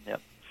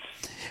 Yep.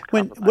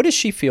 What does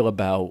she feel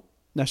about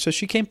now? So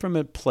she came from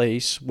a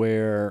place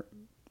where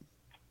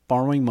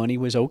borrowing money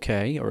was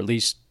okay, or at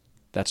least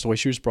that's the way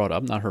she was brought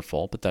up. Not her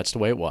fault, but that's the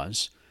way it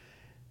was.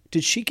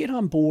 Did she get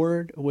on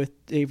board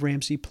with Dave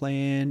Ramsey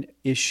plan?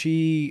 Did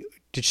she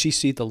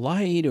see the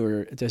light,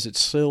 or does it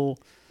still,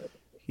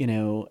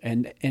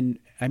 and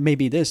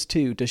maybe this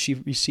too, does she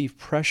receive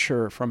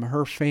pressure from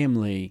her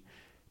family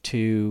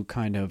to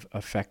kind of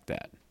affect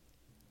that?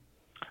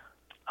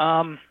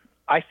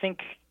 I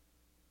think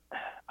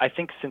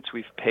since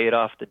we've paid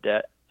off the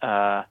debt,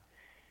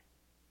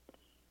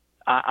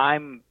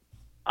 I'm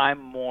I'm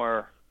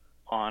more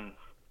on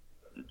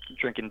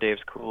drinking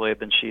Dave's Kool-Aid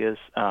than she is.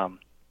 I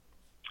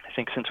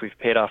think since we've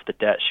paid off the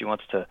debt, she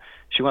wants to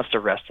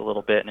rest a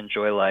little bit and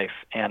enjoy life.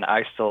 And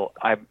I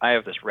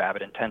have this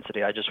rabid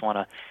intensity. I just want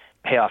to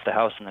pay off the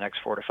house in the next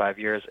 4 to 5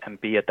 years and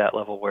be at that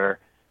level where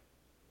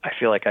I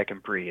feel like I can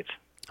breathe.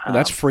 Well,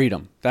 that's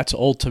freedom. That's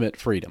ultimate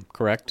freedom,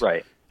 correct?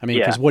 Right. I mean,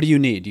 because what do you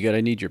need? You got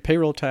to need your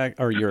payroll tax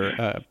or your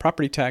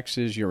property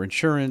taxes, your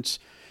insurance,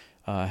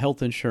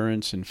 health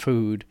insurance, and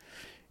food.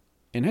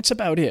 And that's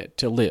about it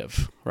to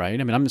live, right?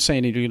 I mean, I'm not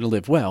saying you're going to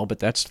live well,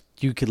 but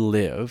you could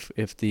live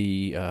if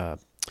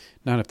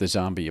not if the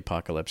zombie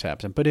apocalypse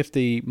happens, but if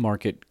the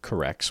market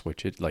corrects,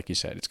 which like you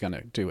said, it's going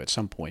to do at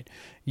some point,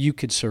 you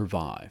could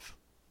survive.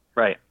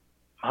 Right.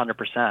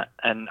 100%.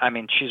 And I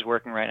mean, she's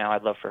working right now.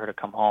 I'd love for her to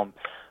come home.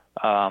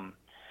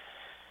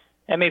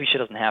 And maybe she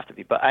doesn't have to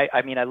be, but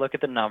I mean, I look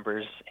at the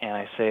numbers and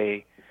I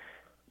say,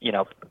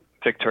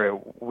 Victoria,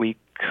 we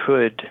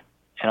could,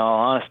 in all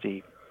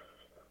honesty,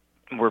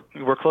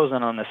 we're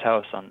closing on this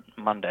house on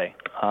Monday.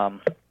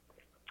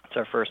 It's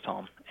our first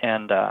home,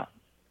 and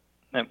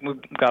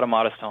we've got a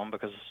modest home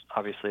because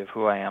obviously of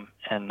who I am,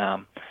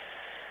 and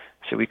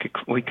so we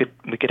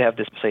could have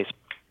this place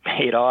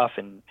paid off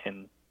in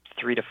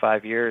 3 to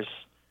 5 years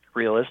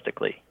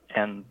realistically,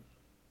 and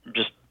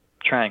just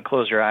try and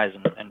close your eyes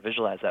and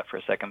visualize that for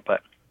a second. But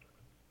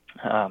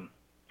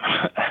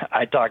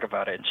I talk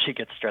about it and she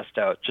gets stressed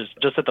out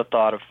just at the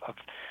thought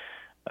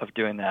of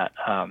doing that.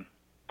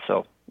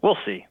 So we'll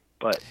see.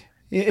 But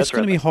it's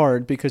going to be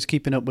hard because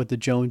keeping up with the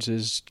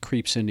Joneses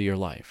creeps into your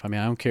life. I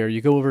mean, I don't care. You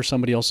go over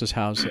somebody else's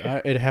house.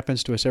 It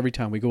happens to us every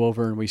time we go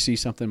over and we see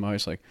something. My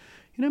wife's like,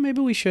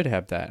 maybe we should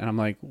have that. And I'm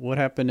like, what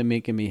happened to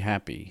making me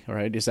happy? All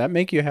right. Does that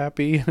make you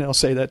happy? And I'll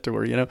say that to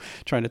her,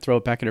 trying to throw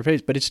it back in her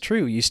face. But it's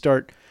true. It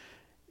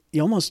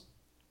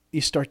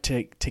starts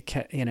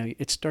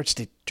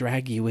to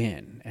drag you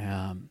in.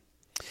 How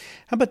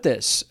about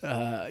this?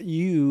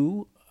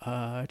 You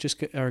just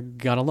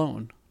got a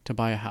loan to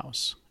buy a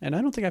house. And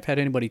I don't think I've had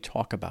anybody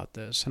talk about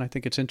this, and I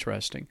think it's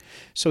interesting.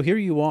 So here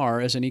you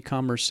are as an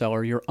e-commerce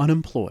seller. You're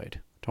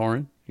unemployed.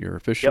 Taurin, you're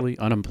officially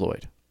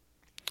unemployed.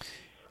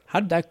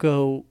 How did that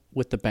go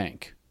with the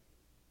bank?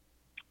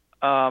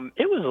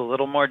 It was a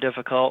little more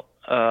difficult,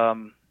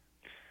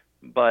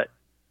 but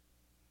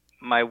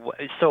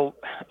so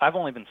I've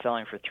only been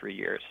selling for 3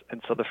 years.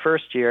 And so the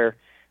first year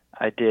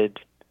I did,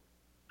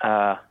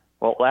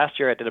 last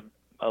year I did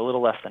a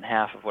little less than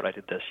half of what I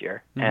did this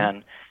year. Mm-hmm.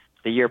 And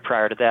the year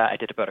prior to that, I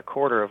did about a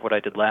quarter of what I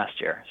did last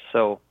year.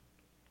 So,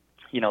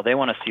 they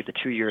want to see the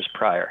 2 years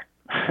prior,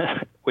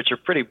 which are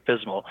pretty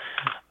abysmal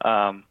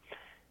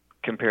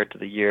compared to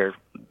the year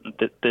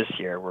this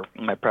year, where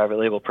my private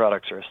label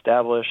products are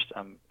established.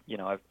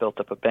 I've built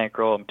up a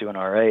bankroll. I'm doing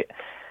all right.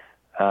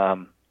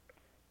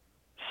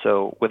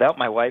 So without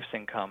my wife's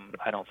income,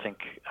 I don't think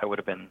I would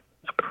have been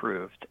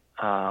approved.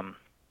 The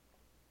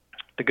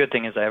good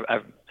thing is I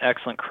have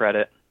excellent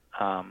credit,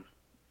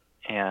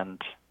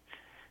 and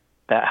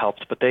that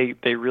helped. But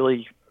they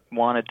really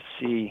wanted to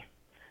see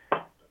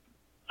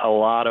a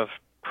lot of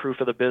proof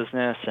of the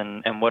business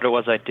and what it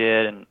was I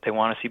did, and they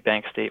want to see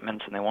bank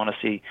statements, and they want to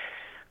see.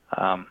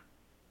 I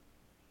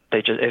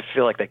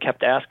feel like they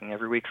kept asking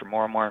every week for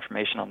more and more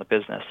information on the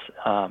business.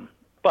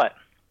 But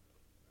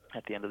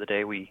at the end of the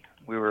day, we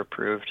were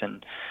approved,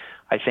 and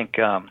I think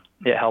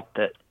it helped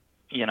that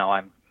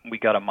we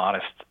got a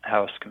modest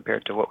house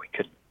compared to what we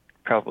could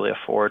probably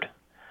afford.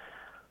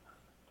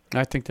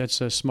 I think that's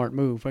a smart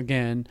move.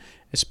 Again,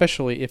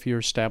 especially if you're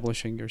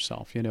establishing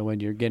yourself, when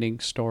you're getting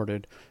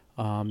started.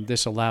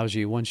 This allows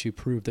you, once you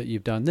prove that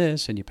you've done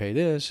this and you pay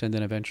this, and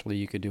then eventually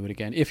you could do it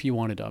again if you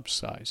wanted to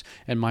upsize.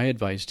 And my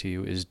advice to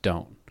you is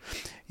don't.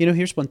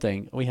 Here's one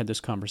thing. We had this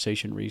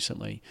conversation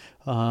recently.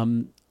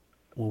 There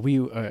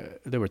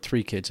were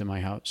 3 kids in my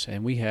house,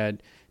 and we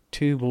had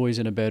 2 boys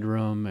in a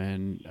bedroom,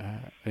 and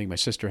I think my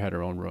sister had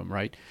her own room,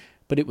 right?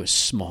 But it was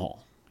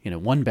small.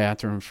 1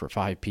 bathroom for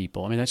 5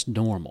 people. I mean, that's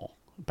normal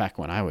back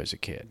when I was a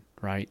kid,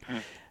 right?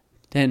 Mm.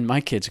 Then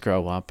my kids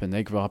grow up, and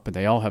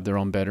they all have their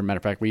own bedroom. Matter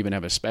of fact, we even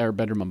have a spare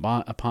bedroom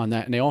upon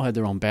that, and they all have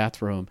their own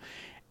bathroom.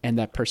 And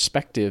that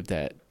perspective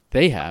that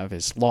they have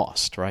is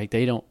lost, right?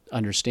 They don't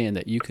understand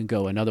that you can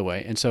go another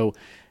way. And so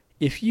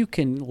if you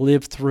can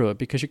live through it,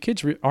 because your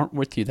kids aren't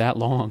with you that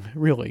long,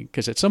 really,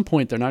 because at some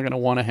point they're not going to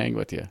want to hang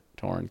with you,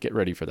 Taurin. Get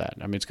ready for that.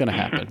 I mean, it's going to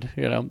happen.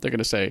 They're going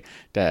to say,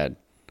 Dad,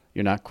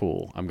 you're not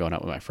cool. I'm going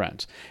out with my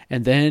friends.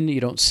 And then you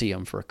don't see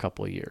them for a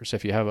couple of years.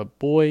 If you have a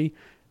boy,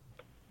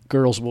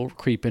 girls will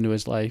creep into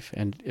his life.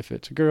 And if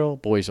it's a girl,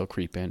 boys will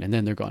creep in, and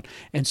then they're gone.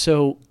 And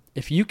so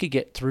if you could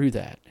get through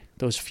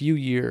those few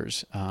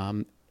years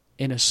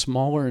in a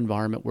smaller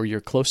environment where you're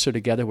closer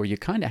together, where you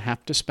kind of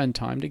have to spend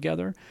time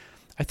together,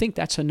 I think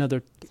that's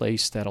another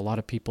place that a lot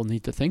of people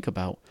need to think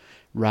about,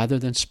 rather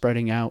than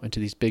spreading out into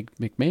these big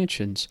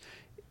McMansions,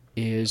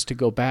 is to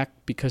go back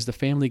because the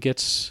family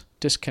gets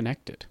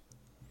disconnected.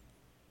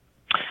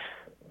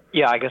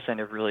 Yeah, I guess I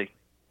never really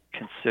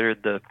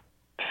considered the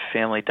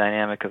family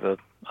dynamic of a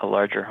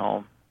larger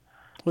home.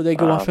 Well, they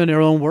go off in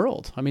their own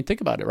world. I mean, think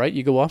about it, right?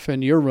 You go off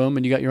in your room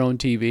and you got your own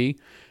TV.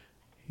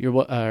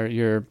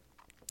 Your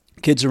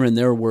kids are in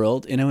their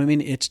world. You know what I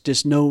mean? It's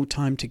just no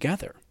time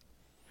together.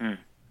 Mm.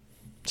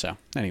 So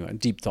anyway,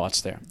 deep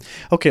thoughts there.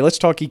 Okay, let's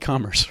talk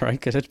e-commerce, right?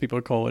 Because that's people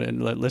are calling in,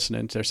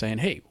 listening. They're saying,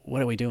 hey,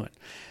 what are we doing?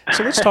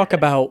 So let's talk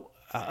about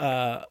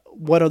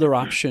what other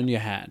option you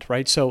had,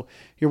 right? So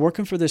you're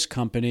working for this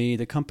company.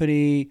 The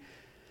company,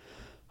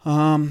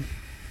 pluses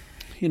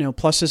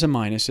and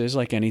minuses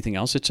like anything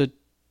else. It's a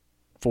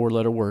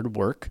 4-letter word,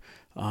 work.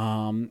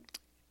 They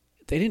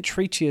didn't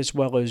treat you as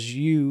well as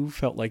you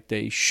felt like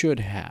they should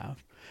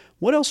have.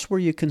 What else were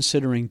you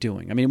considering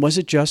doing? I mean, was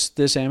it just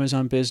this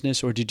Amazon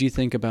business, or did you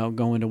think about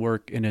going to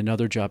work in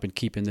another job and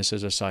keeping this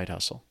as a side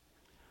hustle?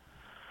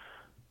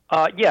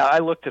 Yeah, I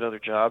looked at other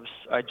jobs.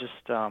 I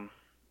just,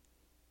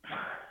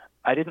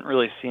 I didn't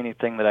really see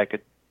anything that I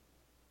could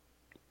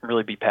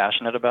really be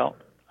passionate about.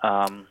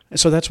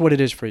 So that's what it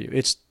is for you.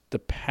 It's the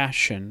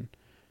passion,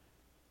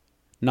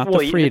 not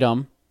the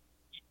freedom.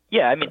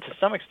 Yeah, I mean, to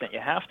some extent, you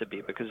have to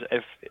be, because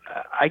if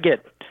I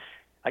get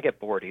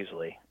bored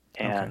easily,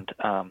 and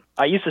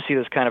I used to see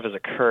this kind of as a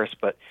curse.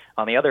 But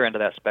on the other end of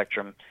that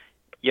spectrum,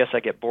 yes, I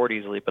get bored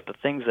easily. But the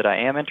things that I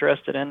am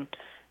interested in,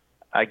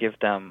 I give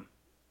them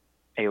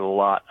a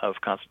lot of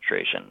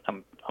concentration.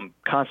 I'm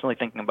constantly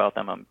thinking about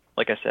them.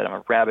 Like I said, I'm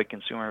a rabid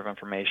consumer of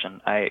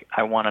information. I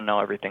want to know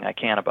everything I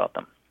can about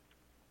them,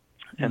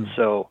 and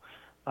so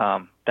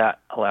that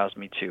allows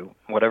me to,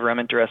 whatever I'm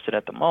interested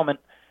at the moment,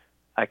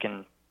 I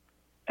can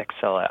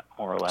excel at,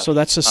 more or less. So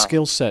that's a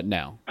skill set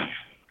now.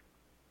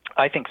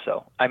 I think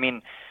so. I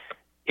mean,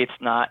 it's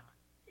not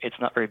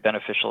very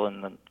beneficial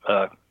in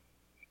the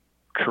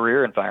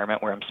career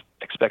environment where I'm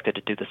expected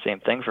to do the same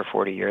thing for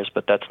 40 years,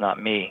 but that's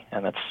not me,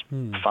 and that's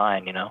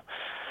fine, I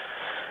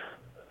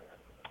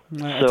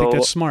think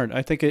that's smart.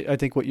 I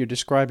think what you're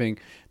describing,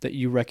 that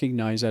you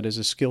recognize that as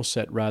a skill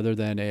set rather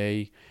than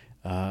a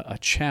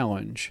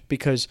challenge,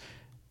 because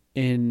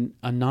in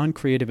a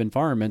non-creative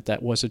environment,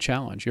 that was a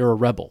challenge. You're a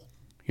rebel.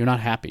 You're not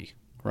happy,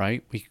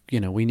 right?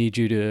 We need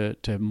you to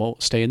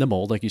stay in the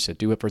mold, like you said,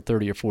 do it for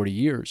 30 or 40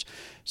 years.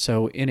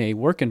 So in a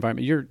work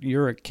environment,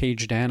 you're a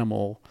caged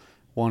animal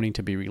wanting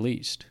to be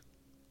released.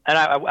 And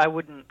I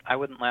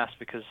wouldn't last,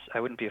 because I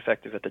wouldn't be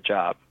effective at the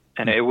job,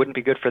 and it wouldn't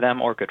be good for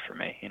them or good for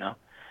me,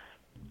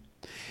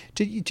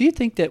 Do you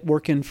think that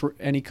working for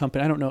any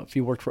company, I don't know if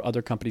you worked for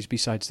other companies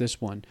besides this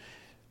one,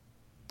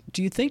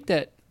 do you think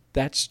that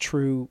that's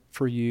true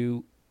for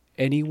you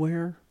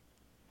anywhere?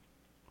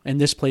 And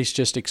this place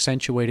just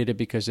accentuated it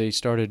because they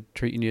started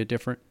treating you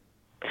different?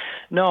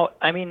 No,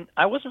 I mean,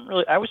 I was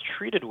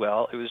treated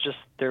well. It was just,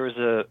 there was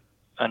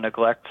a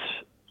neglect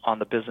on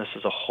the business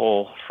as a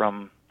whole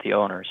from the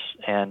owners.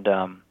 And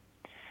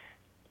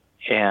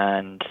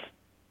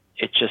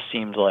it just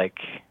seemed like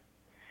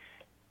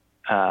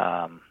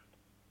the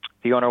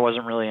owner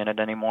wasn't really in it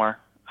anymore.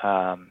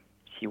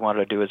 He wanted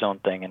to do his own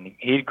thing, and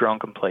he'd grown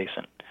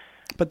complacent.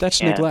 But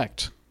that's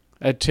neglect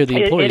to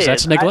the employees.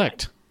 That's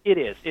neglect. It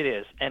is,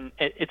 and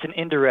it's an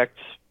indirect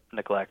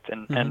neglect.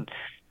 And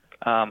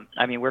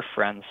I mean, we're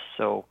friends,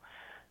 so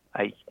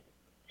it's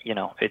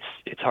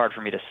hard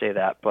for me to say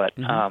that, but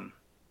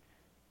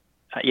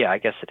yeah, I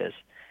guess it is.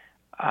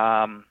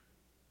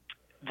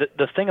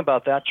 The thing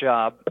about that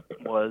job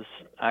was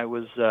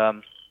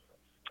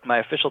my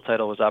official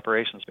title was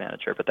operations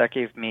manager, but that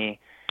gave me,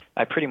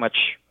 I pretty much,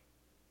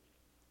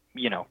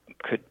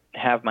 could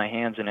have my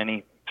hands in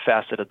any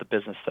facet of the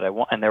business that I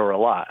want, and there were a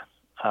lot.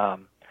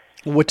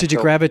 What did you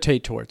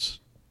gravitate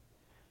towards?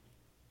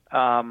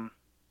 I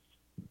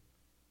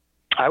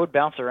would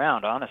bounce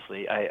around,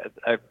 honestly.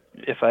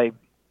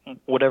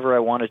 Whatever I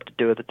wanted to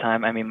do at the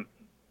time. I mean,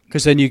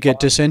 because then you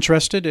get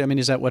disinterested. I mean,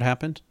 is that what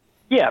happened?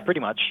 Yeah, pretty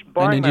much.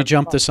 And then you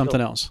jump to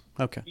something else.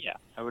 Okay. Yeah,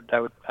 I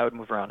would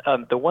move around.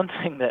 The one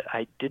thing that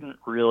I didn't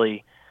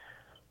really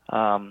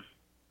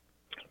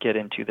get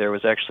into there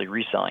was actually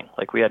reselling.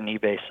 Like, we had an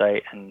eBay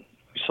site and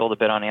we sold a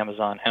bit on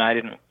Amazon, and I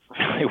didn't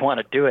really want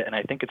to do it, and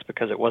I think it's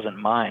because it wasn't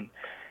mine.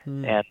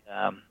 And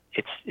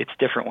it's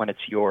different when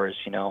it's yours,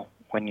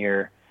 when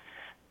you're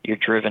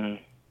driven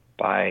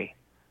by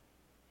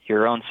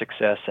your own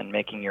success and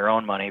making your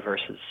own money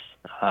versus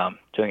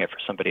doing it for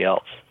somebody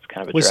else. It's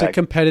kind of a Was drag. it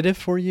competitive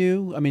for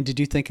you? I mean, did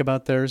you think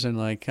about theirs and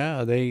like,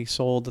 they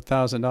sold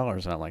 $1,000,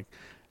 and I'm like,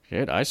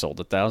 shit, I sold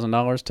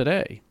 $1,000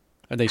 today,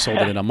 and they sold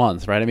it in a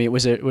month, right? I mean,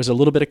 was it a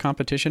little bit of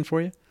competition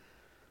for you?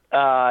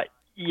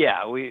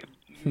 Yeah,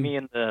 me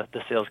and the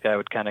sales guy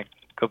would kind of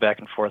go back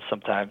and forth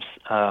sometimes.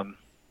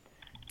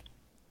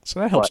 So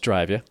that helps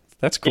drive you.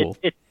 That's cool.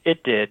 It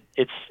did.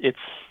 It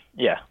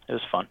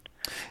was fun.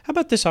 How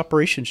about this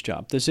operations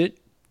job? Does it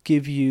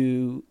give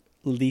you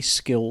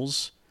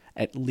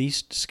at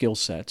least skill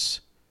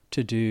sets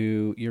to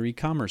do your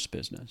e-commerce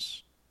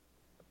business?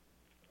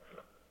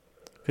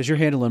 Because you're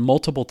handling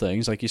multiple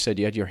things. Like you said,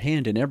 you had your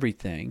hand in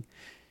everything.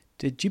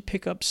 Did you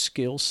pick up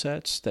skill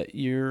sets that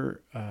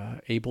you're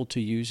able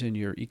to use in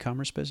your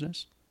e-commerce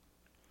business?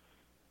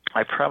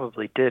 I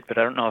probably did, but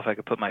I don't know if I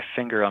could put my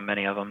finger on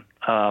many of them.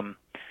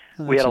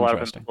 We had a lot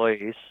of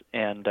employees,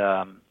 and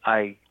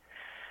I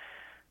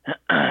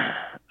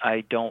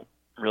I don't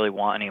really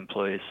want any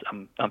employees.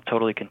 I'm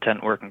totally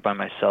content working by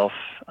myself,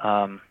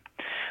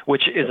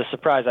 which is a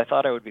surprise. I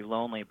thought I would be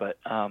lonely, but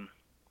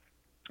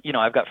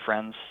I've got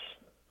friends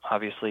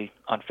obviously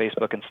on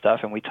Facebook and stuff,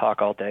 and we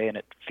talk all day, and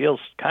it feels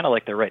kind of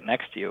like they're right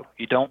next to you.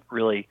 You don't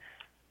really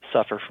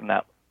suffer from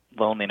that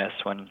loneliness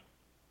when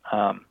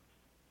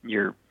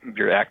you're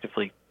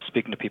actively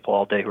speaking to people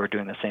all day who are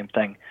doing the same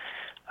thing,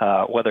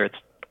 whether it's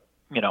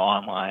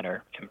online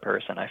or in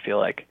person. I feel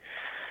like.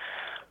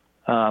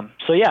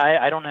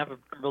 I don't have a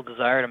real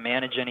desire to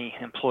manage any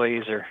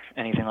employees or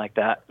anything like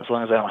that, as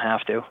long as I don't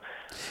have to.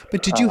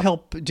 But did you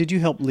help? Did you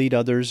help lead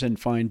others and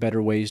find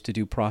better ways to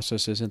do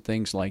processes and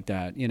things like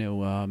that?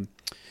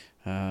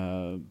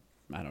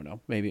 I don't know,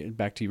 maybe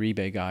back to your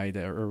eBay guy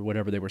or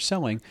whatever they were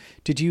selling.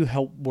 Did you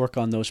help work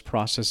on those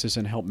processes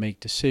and help make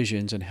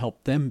decisions and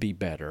help them be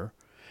better?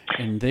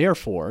 And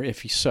therefore,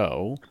 if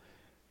so,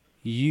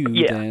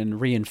 you then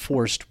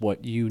reinforced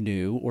what you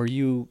knew, or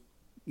you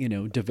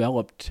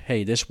developed,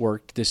 hey, this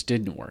worked, this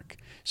didn't work.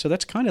 So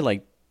that's kind of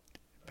like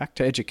back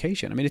to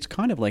education. I mean, it's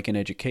kind of like an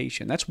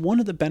education. That's one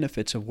of the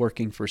benefits of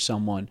working for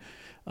someone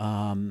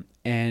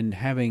and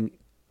having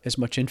as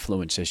much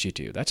influence as you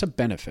do. That's a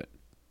benefit.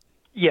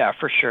 Yeah,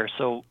 for sure.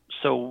 So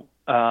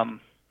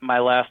my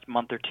last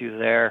month or two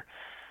there,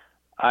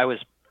 I was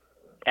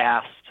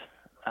asked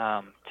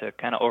to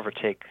kind of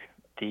overtake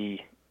the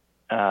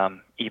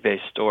eBay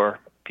store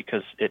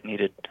because it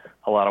needed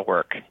a lot of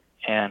work.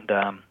 And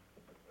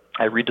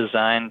I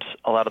redesigned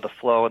a lot of the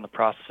flow and the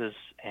processes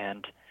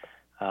and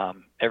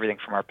everything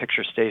from our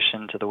picture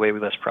station to the way we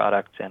list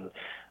product and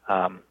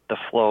the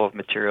flow of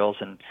materials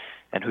and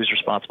who's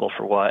responsible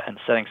for what, and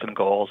setting some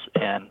goals.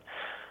 And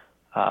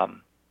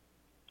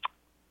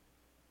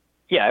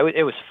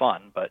it was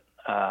fun, but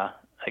I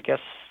guess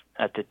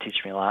that did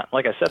teach me a lot.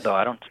 Like I said, though,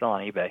 I don't sell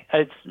on eBay.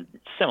 It's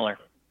similar.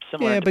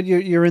 Yeah, but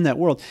you're in that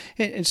world.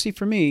 And see,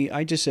 for me,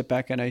 I just sit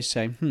back and I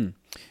say,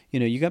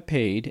 you got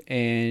paid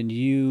and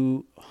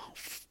you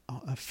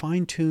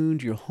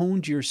fine-tuned, you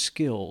honed your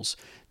skills.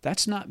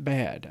 That's not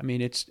bad. I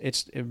mean, it's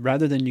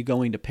rather than you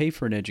going to pay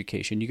for an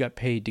education, you got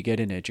paid to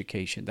get an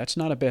education. That's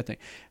not a bad thing.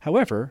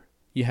 However,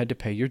 you had to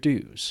pay your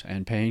dues,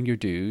 and paying your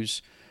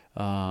dues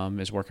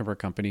is working for a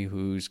company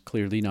who's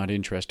clearly not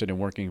interested in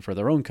working for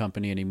their own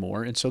company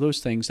anymore. And so those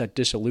things, that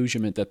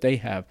disillusionment that they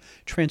have,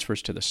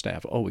 transfers to the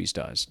staff. Always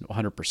does,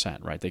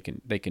 100%, right?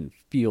 They can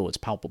feel it's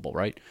palpable,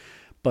 right?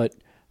 But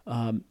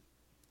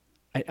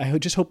I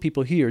just hope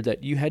people hear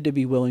that you had to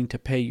be willing to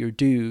pay your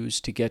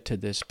dues to get to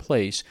this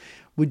place.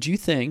 Would you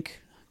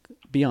think,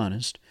 be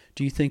honest,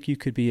 do you think you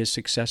could be as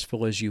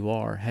successful as you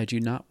are had you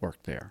not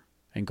worked there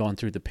and gone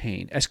through the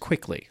pain as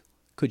quickly?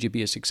 Could you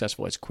be as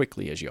successful as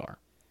quickly as you are?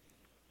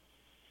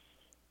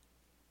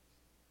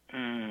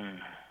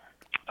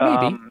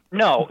 Maybe.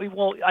 No.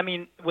 Well, I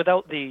mean,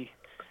 without the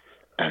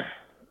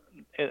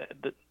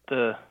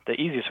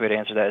easiest way to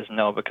answer that is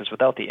no, because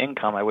without the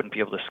income, I wouldn't be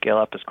able to scale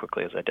up as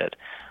quickly as I did.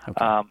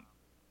 Okay.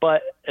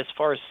 But as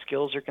far as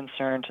skills are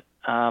concerned,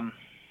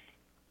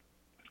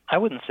 I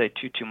wouldn't say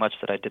too much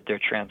that I did there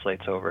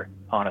translates over,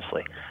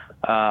 honestly.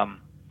 At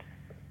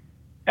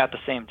the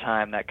same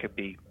time, that could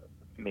be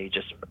me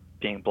just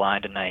being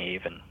blind and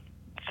naive and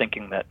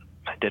thinking that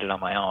I did it on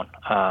my own.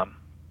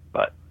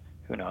 But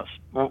who knows?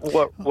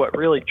 What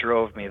really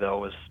drove me, though,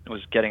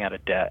 was getting out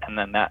of debt, and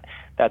then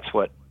that's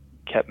what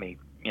kept me,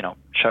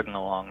 chugging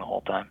along the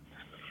whole time.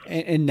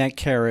 And that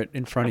carrot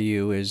in front of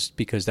you is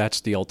because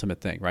that's the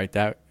ultimate thing, right?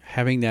 That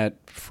having that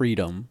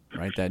freedom,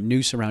 right? That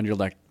noose around your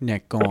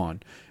neck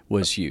gone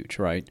was huge,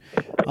 right?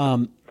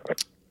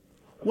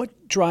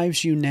 What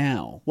drives you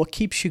now? What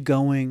keeps you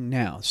going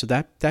now? So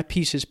that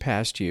piece is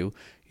past you.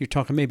 You're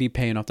talking maybe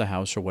paying off the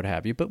house or what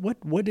have you, but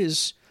what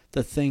is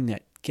the thing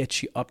that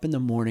gets you up in the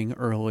morning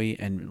early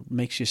and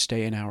makes you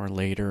stay an hour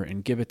later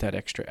and give it that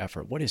extra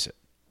effort? What is it?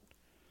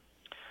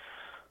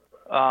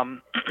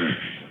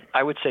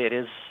 I would say it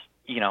is,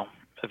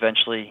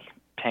 eventually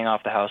paying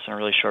off the house in a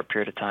really short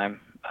period of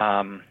time.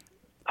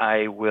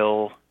 I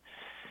will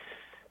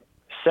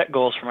set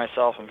goals for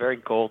myself. I'm very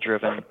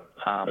goal-driven.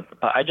 But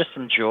I just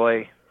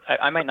enjoy,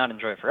 I might not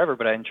enjoy it forever,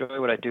 but I enjoy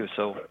what I do.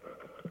 So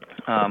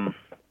for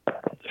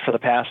the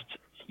past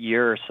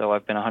year or so,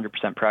 I've been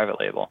 100% private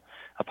label,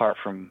 apart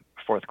from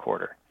fourth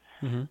quarter.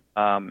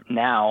 Mm-hmm.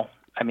 Now,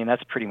 I mean,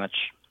 that's pretty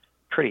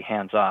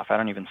hands-off. I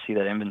don't even see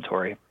that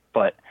inventory.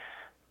 But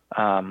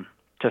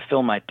to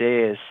fill my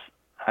days,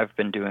 I've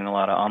been doing a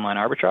lot of online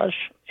arbitrage,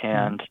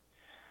 and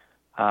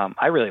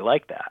I really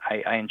like that.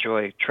 I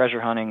enjoy treasure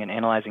hunting and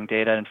analyzing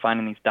data and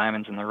finding these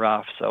diamonds in the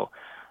rough. So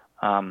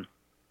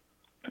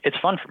it's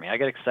fun for me. I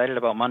get excited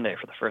about Monday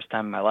for the first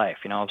time in my life.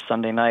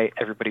 Sunday night,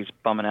 everybody's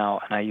bumming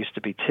out, and I used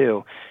to be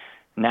too.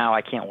 Now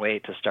I can't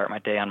wait to start my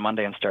day on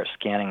Monday and start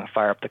scanning and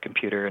fire up the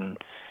computer and,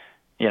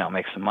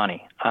 make some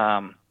money.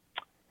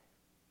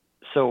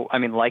 So, I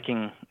mean,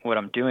 liking what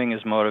I'm doing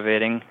is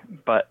motivating,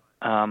 but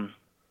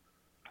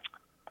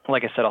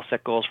like I said, I'll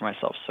set goals for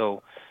myself.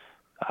 So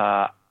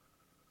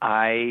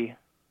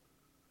I'm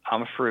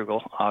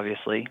frugal,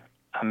 obviously.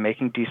 I'm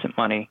making decent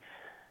money.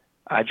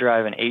 I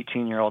drive an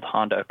 18-year-old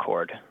Honda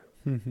Accord,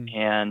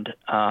 and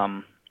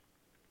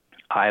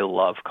I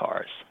love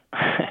cars.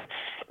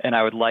 And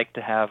I would like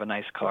to have a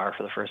nice car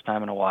for the first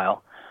time in a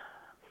while.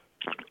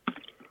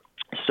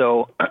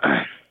 So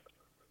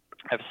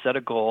I've set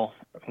a goal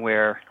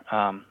where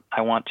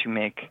I want to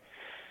make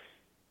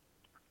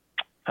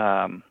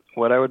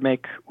what I would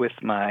make with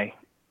my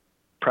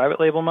private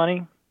label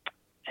money,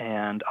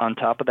 and on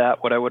top of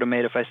that, what I would have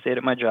made if I stayed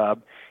at my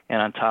job,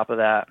 and on top of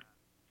that,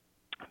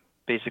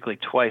 basically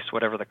twice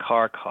whatever the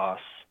car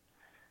costs,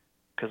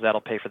 because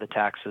that'll pay for the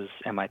taxes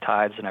and my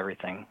tithes and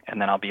everything,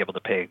 and then I'll be able to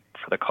pay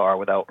for the car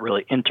without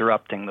really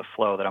interrupting the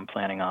flow that I'm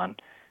planning on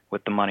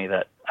with the money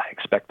that I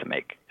expect to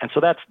make. And so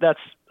that's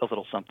a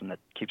little something that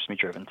keeps me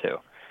driven too.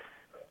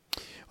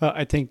 Well,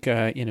 I think,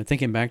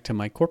 thinking back to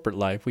my corporate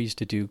life, we used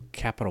to do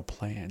capital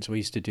plans. We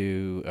used to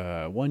do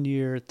 1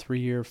 year, 3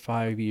 year,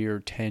 5 year,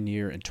 10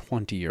 year, and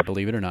 20 year,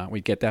 believe it or not.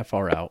 We'd get that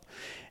far out.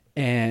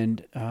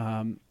 And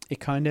it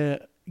kind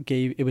of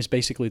it was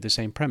basically the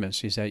same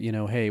premise. Is that,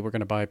 hey, we're going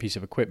to buy a piece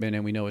of equipment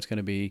and we know it's going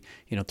to be,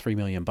 $3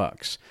 million.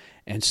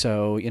 And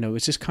so,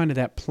 it's just kind of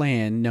that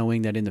plan,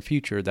 knowing that in the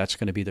future that's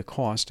going to be the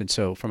cost. And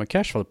so from a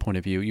cash flow point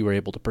of view, you were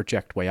able to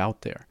project way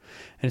out there.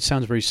 And it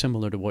sounds very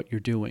similar to what you're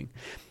doing.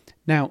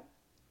 Now,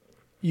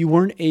 you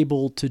weren't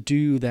able to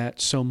do that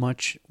so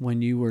much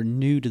when you were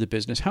new to the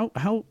business.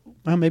 How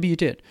maybe you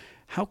did.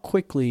 How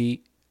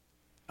quickly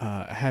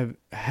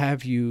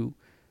have you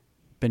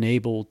been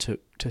able to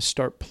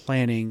start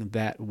planning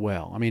that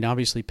well? I mean,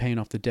 obviously paying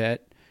off the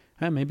debt.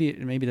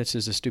 Maybe that's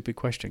just a stupid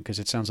question, because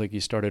it sounds like you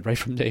started right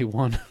from day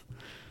one.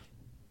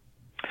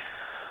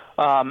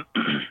 No,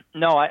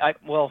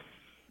 well,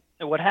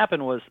 what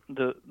happened was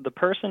the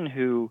person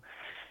who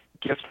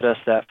gifted us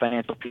that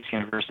Financial Peace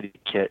University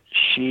kit,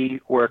 she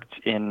worked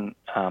in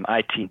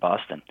IT in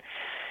Boston,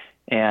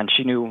 and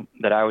she knew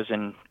that I was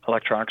in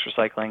electronics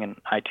recycling and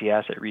IT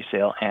asset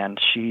resale, and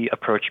she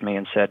approached me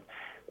and said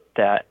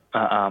that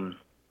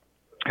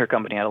her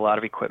company had a lot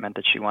of equipment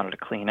that she wanted to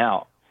clean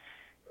out.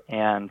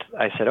 And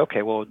I said,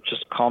 okay, well,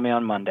 just call me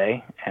on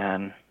Monday,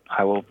 and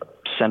I will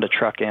send a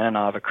truck in, and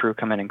I'll have a crew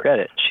come in and get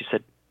it. She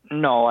said,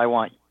 no, I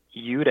want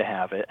you to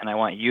have it, and I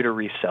want you to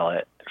resell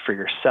it for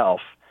yourself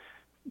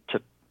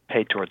to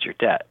pay towards your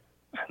debt.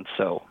 And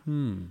so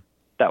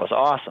that was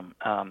awesome.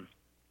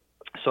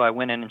 So I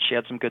went in, and she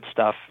had some good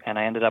stuff, and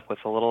I ended up with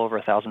a little over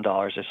 $1,000.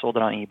 I sold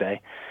it on eBay.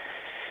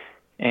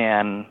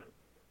 And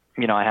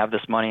I have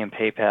this money in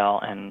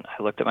PayPal, and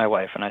I looked at my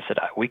wife and I said,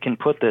 we can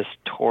put this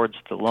towards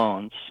the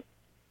loans,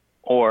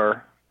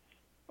 or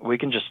we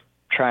can just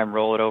try and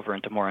roll it over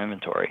into more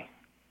inventory.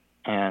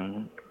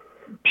 And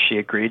she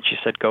agreed. She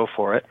said, go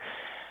for it.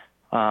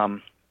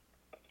 And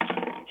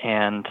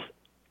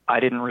I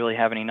didn't really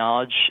have any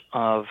knowledge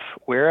of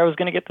where I was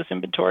going to get this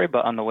inventory,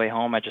 but on the way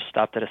home, I just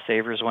stopped at a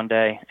Savers one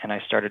day, and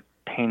I started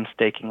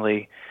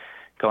painstakingly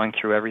going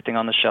through everything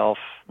on the shelf,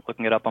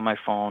 looking it up on my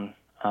phone,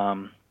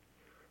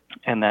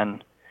 and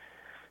then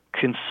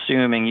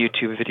consuming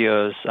YouTube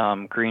videos,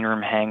 green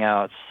room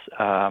hangouts,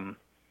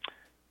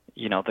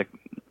 the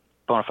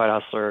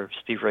Bonafide Hustler,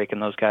 Steve Rake,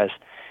 and those guys.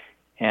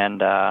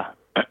 And I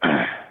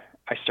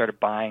started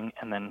buying,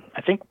 and then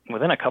I think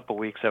within a couple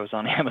weeks I was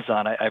on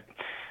Amazon.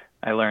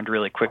 I learned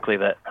really quickly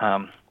that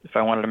if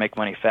I wanted to make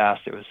money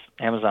fast,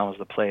 Amazon was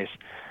the place.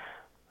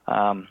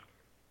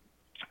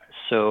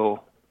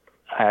 So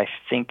I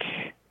think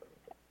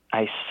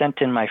I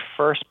sent in my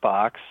first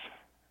box.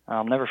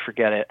 I'll never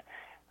forget it.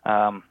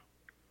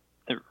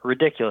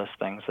 Ridiculous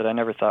things that I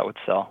never thought would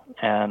sell.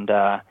 And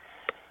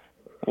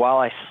while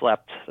I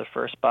slept, the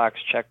first box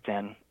checked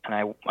in,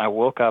 and I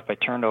woke up, I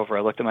turned over,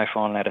 I looked at my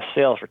phone, and I had a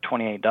sale for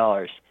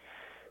 $28.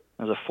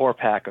 It was a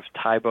 4-pack of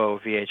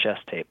Tybo VHS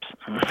tapes.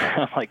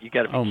 I'm like, you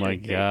got to be kidding me. Oh, my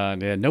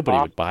God. Yeah, nobody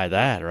would buy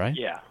that, right?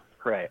 Yeah,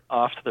 right.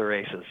 Off to the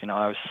races.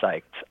 I was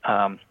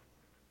psyched.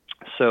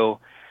 So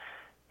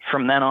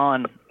from then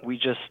on, we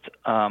just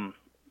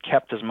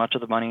kept as much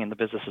of the money in the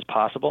business as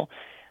possible.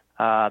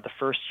 The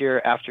first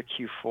year after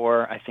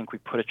Q4, I think we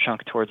put a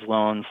chunk towards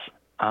loans.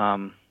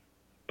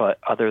 But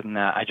other than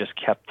that, I just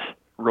kept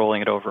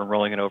rolling it over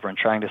and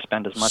trying to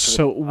spend as much of it.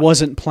 So it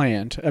wasn't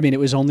planned. I mean, it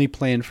was only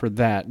planned for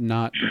that,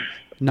 not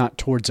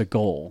towards a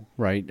goal,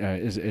 right?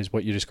 Is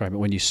what you described it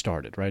when you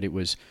started, right? It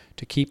was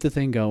to keep the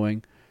thing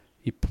going.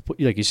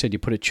 Like you said, you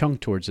put a chunk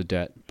towards the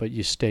debt, but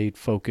you stayed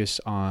focused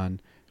on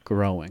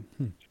growing.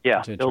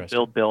 Yeah,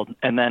 build.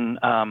 And then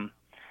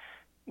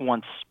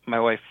once my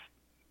wife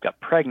got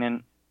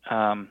pregnant,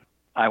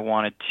 I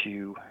wanted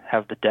to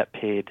have the debt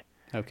paid.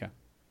 Okay.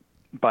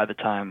 By the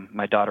time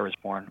my daughter was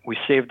born, we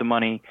saved the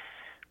money.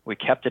 We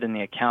kept it in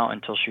the account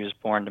until she was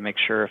born to make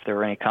sure if there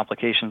were any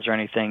complications or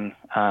anything,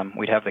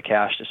 we'd have the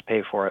cash to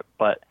pay for it.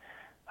 But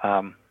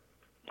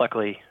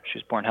luckily, she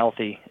was born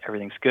healthy.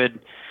 Everything's good.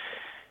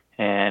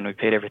 And we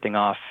paid everything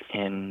off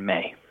in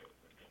May.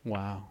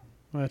 Wow.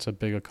 Well, that's a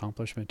big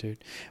accomplishment,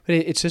 dude. But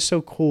it's just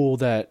so cool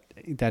that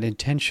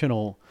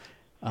intentional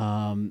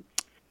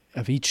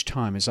of each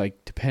time is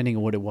like, depending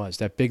on what it was,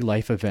 that big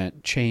life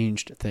event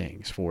changed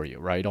things for you,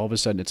 right? All of a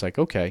sudden it's like,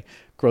 okay,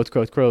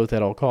 growth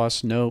at all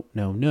costs.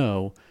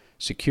 No.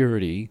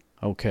 security.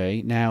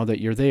 Okay, now that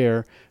you're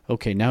there,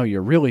 okay, now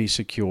you're really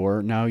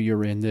secure. Now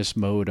you're in this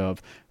mode of,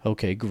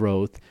 okay,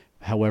 growth.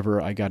 However,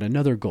 I got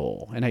another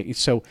goal. And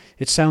so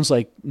it sounds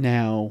like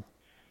now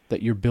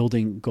that you're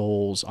building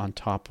goals on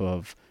top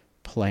of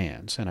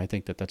plans. And I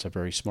think that that's a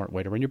very smart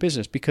way to run your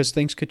business because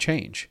things could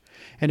change.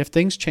 And if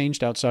things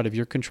changed outside of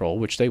your control,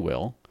 which they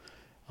will,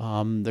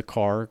 the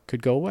car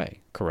could go away,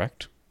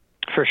 correct?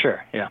 For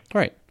sure, yeah.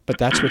 Right. But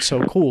that's what's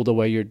so cool, the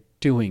way you're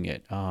doing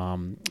it.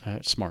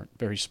 Smart,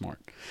 very smart.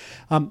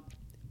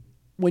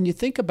 When you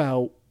think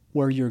about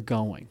where you're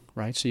going,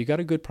 right? So you got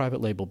a good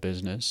private label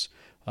business.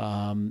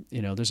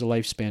 There's a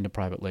lifespan to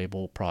private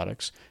label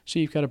products. So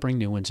you've got to bring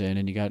new ones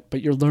in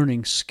but you're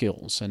learning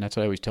skills. And that's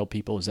what I always tell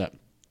people is that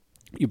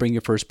you bring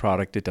your first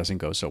product, it doesn't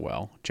go so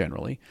well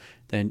generally.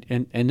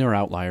 And there are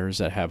outliers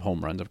that have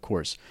home runs, of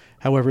course.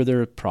 However,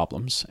 there are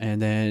problems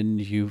and then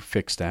you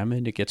fix them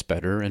and it gets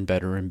better and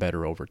better and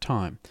better over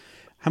time.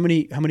 How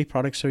many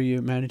products are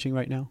you managing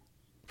right now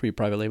for your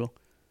private label?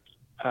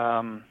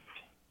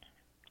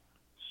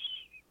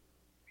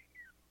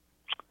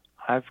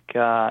 I've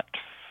got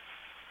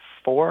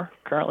 4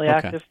 currently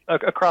active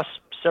across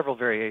several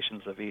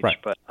variations of each. Right.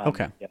 But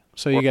okay. Yeah.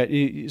 So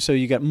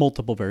you got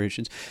multiple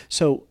variations.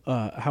 So,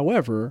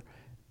 however,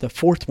 the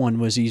 4th one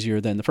was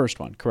easier than the first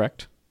one,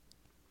 correct?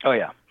 Oh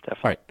yeah,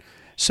 definitely. All right.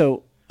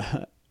 So,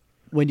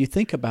 when you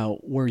think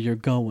about where you're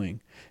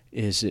going,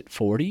 is it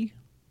 40?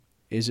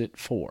 Is it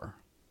 4?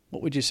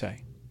 What would you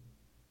say?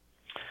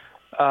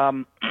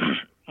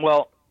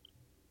 Well,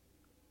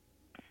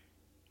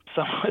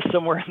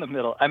 somewhere in the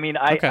middle. I mean,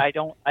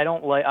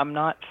 I'm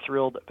not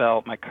thrilled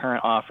about my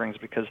current offerings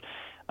because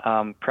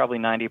probably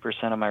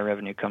 90% of my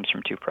revenue comes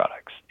from 2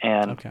 products.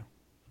 And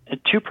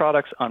 2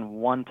 products on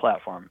one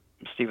platform.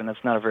 Stephen,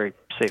 that's not a very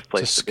safe place to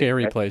be. It's a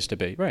scary right? place to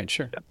be. Right,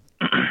 sure.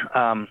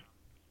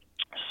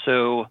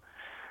 So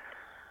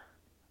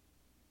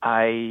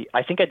I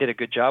think I did a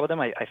good job with them.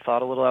 I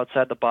thought a little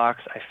outside the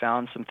box. I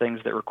found some things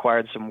that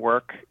required some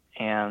work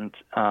and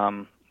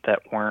that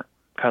weren't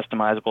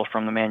customizable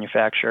from the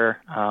manufacturer.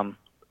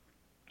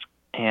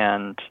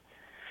 And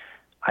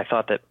I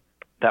thought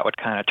that would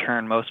kind of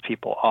turn most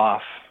people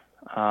off.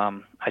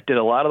 I did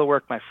a lot of the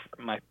work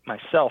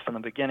myself in the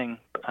beginning,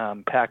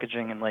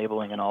 packaging and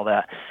labeling and all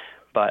that.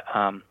 But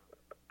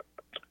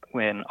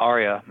when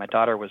Aria, my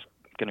daughter, was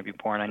going to be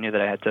born, I knew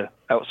that I had to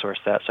outsource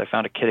that. So I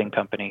found a kitting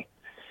company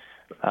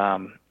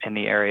in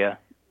the area,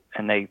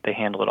 and they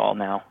handle it all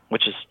now,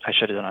 which is I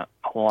should have done it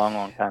a long,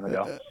 long time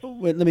ago.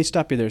 Wait, let me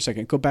stop you there a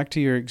second. Go back to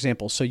your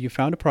example. So you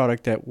found a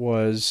product that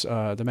was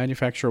the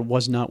manufacturer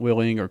was not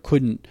willing or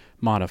couldn't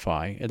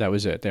modify. That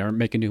was it. They aren't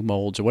making new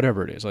molds or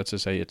whatever it is. Let's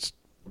just say it's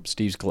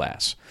Steve's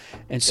glass.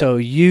 And so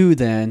you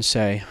then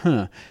say,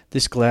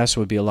 this glass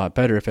would be a lot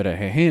better if it had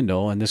a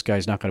handle, and this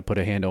guy's not going to put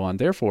a handle on.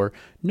 Therefore,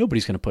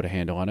 nobody's going to put a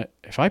handle on it.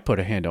 If I put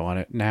a handle on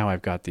it, now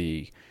I've got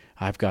the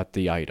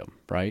item,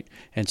 right?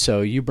 And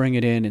so you bring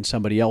it in and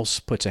somebody else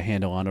puts a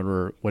handle on it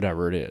or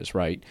whatever it is,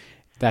 right?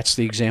 That's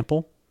the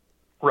example?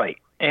 Right.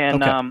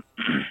 And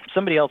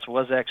somebody else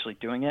was actually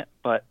doing it,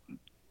 but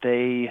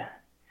they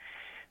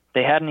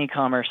had an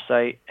e-commerce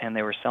site and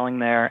they were selling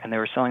there and they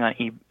were selling on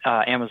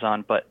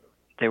Amazon, but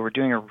they were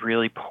doing a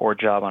really poor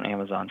job on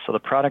Amazon. So the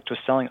product was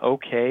selling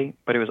okay,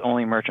 but it was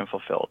only merchant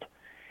fulfilled.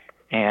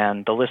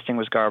 And the listing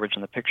was garbage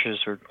and the pictures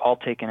were all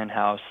taken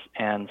in-house.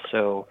 And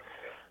so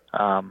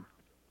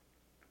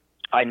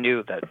I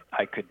knew that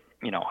I could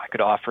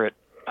offer it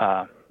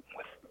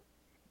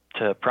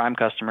to prime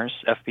customers,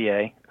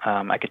 FBA.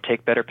 I could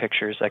take better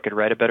pictures. I could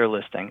write a better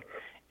listing,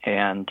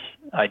 and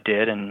I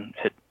did, and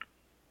it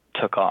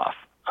took off.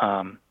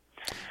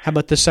 How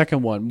about the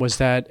second one? Was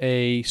that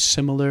a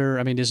similar?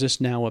 I mean, is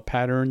this now a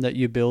pattern that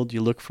you build?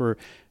 You look for,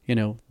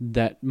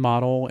 that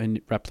model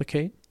and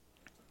replicate.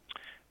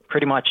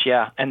 Pretty much,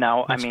 yeah. And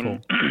now, That's cool.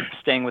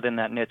 Staying within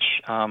that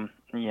niche, I'm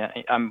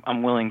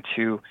willing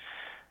to.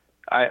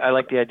 I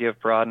like the idea of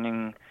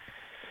broadening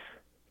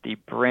the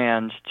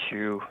brand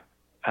to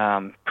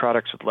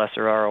products with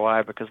lesser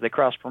ROI because they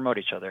cross promote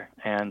each other.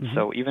 And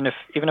so even if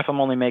I'm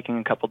only making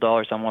a couple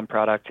dollars on one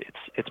product,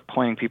 it's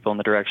pointing people in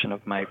the direction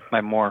of my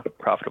more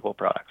profitable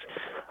products.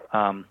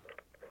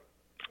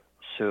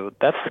 So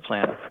that's the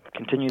plan.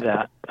 Continue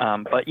that.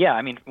 But yeah,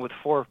 I mean, with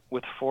four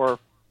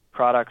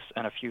products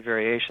and a few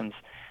variations,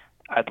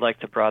 I'd like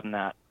to broaden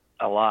that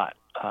a lot.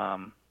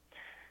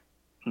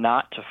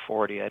 Not to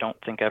 40. I don't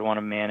think I'd want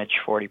to manage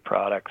 40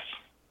 products,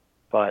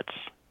 but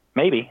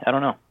maybe. I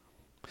don't know.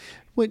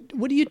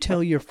 What do you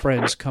tell your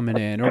friends coming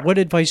in, or what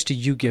advice do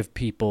you give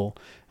people?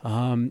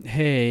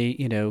 Hey,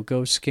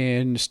 go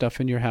scan stuff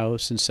in your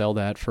house and sell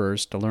that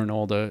first to learn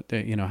all the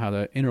how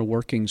the inner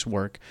workings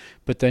work,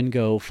 but then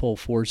go full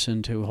force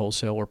into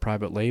wholesale or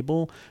private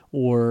label,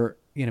 or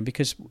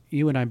because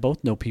you and I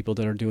both know people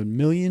that are doing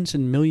millions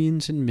and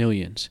millions and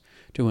millions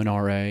doing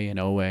RA and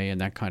OA and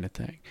that kind of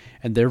thing,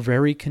 and they're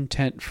very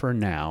content for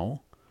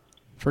now,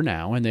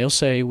 and they'll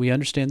say, we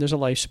understand there's a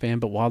lifespan,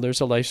 but while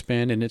there's a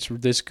lifespan and it's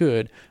this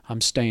good,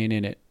 I'm staying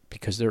in it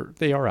because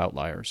they are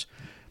outliers.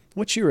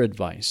 What's your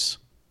advice?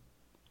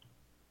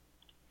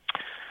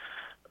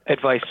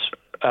 Advice.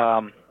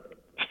 To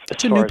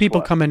new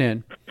people coming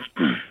in.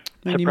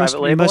 To private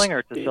labeling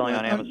or to selling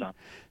on Amazon?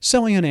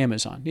 Selling on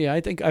Amazon. Yeah,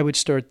 I think I would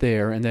start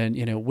there, and then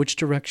which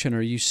direction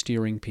are you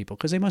steering people?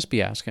 Because they must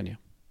be asking you.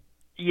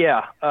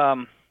 Yeah,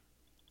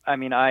 I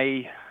mean,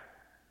 the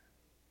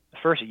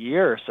first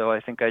year or so,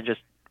 I think I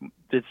just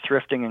did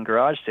thrifting and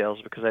garage sales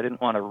because I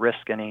didn't want to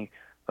risk any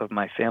of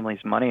my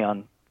family's money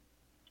on,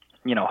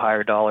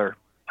 higher dollar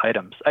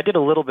items. I did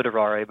a little bit of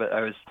RA, but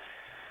I was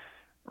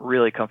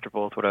really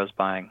comfortable with what I was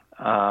buying.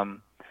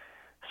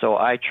 So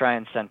I try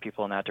and send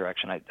people in that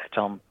direction. I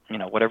tell them,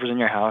 whatever's in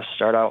your house,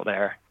 start out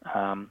there.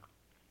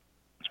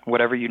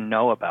 Whatever you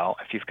know about,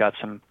 if you've got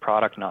some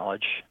product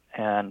knowledge.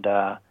 And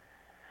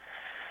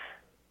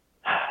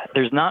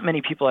there's not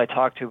many people I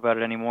talk to about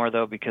it anymore,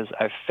 though, because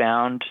I've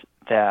found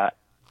that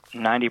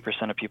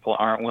 90% of people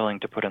aren't willing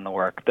to put in the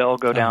work. They'll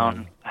go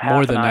down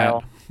half an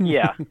aisle.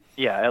 Yeah,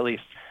 at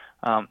least.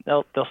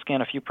 They'll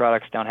scan a few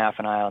products down half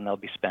an aisle, and they'll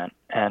be spent.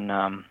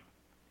 And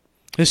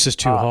this is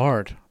too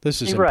hard.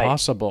 This is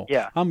impossible.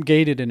 Yeah. I'm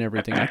gated and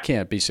everything. I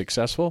can't be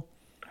successful.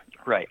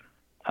 Right.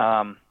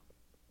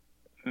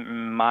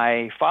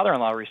 My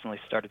father-in-law recently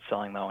started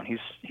selling, though, and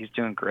he's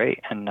doing great.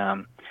 And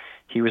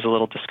he was a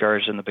little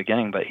discouraged in the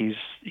beginning, but he's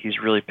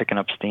really picking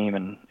up steam,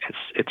 and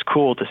it's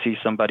cool to see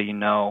somebody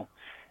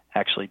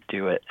actually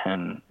do it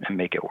and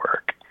make it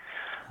work.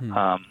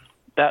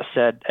 That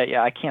said,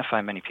 I can't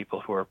find many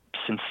people who are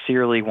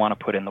sincerely want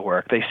to put in the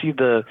work. They see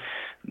the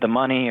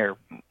money or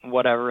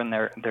whatever, and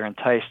they're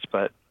enticed,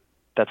 but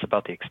that's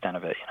about the extent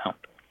of it,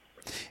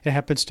 It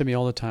happens to me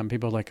all the time.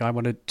 People are like,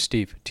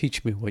 Steve,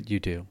 teach me what you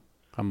do.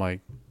 I'm like,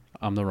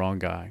 I'm the wrong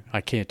guy.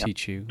 I can't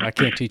teach you. I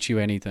can't teach you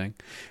anything.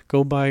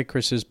 Go buy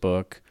Chris's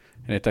book,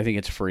 and I think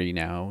it's free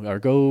now, or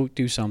go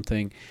do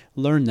something,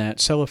 learn that,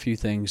 sell a few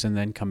things, and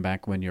then come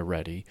back when you're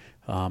ready,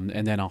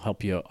 and then I'll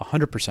help you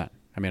 100%.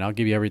 I mean, I'll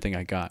give you everything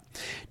I got.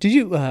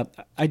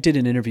 I did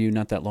an interview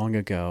not that long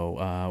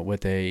ago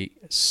with a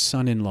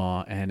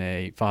son-in-law and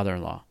a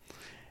father-in-law,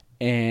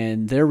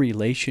 and their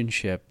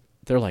relationship,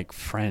 they're like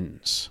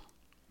friends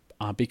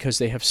because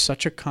they have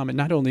such a common,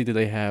 not only do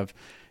they have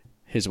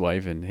his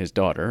wife and his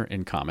daughter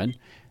in common,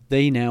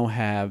 they now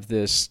have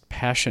this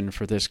passion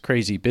for this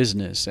crazy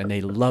business, and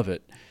they love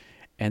it,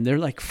 and they're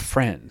like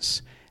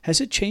friends.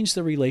 Has it changed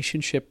the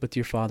relationship with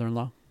your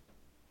father-in-law?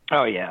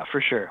 Oh, yeah,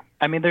 for sure.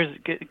 I mean,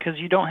 because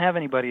you don't have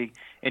anybody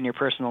in your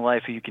personal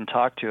life who you can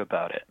talk to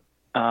about it.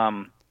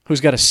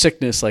 Who's got a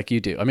sickness like you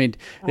do. I mean,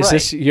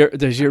 does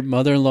your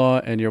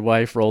mother-in-law and your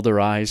wife roll their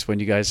eyes when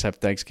you guys have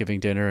Thanksgiving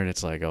dinner and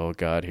it's like, oh,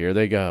 God, here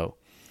they go?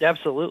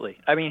 Absolutely.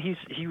 I mean,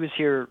 he was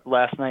here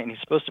last night, and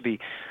he's supposed to be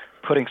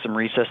putting some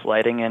recess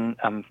lighting in.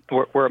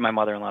 We're at my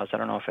mother-in-law's. I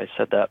don't know if I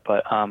said that,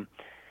 but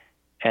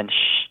and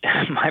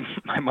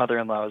my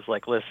mother-in-law was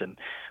like, listen,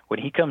 when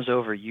he comes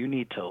over, you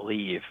need to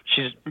leave.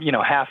 She's,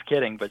 half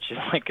kidding, but she's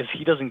like, because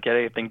he doesn't get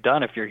anything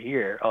done if you're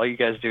here. All you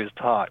guys do is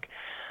talk.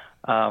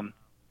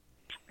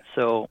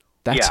 So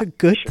that's a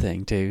good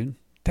thing, dude.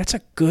 That's a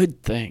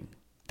good thing.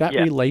 That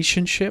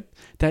relationship,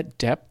 that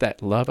depth,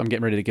 that love. I'm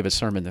getting ready to give a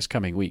sermon this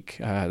coming week,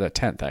 the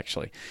 10th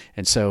actually,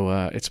 and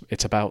so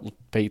it's about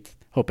faith,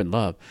 hope, and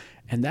love,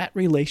 and that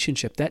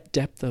relationship, that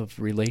depth of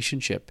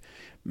relationship,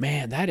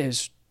 man,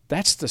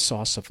 that's the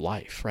sauce of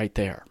life right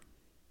there.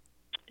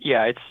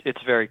 Yeah,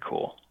 it's very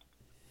cool.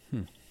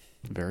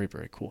 Very,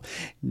 very cool.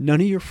 None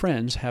of your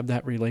friends have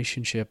that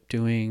relationship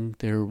doing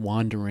their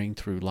wandering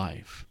through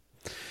life.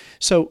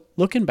 So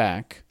looking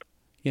back,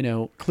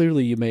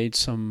 clearly you made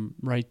some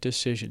right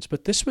decisions,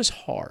 but this was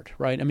hard,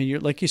 right? I mean,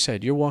 like you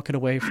said, you're walking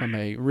away from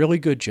a really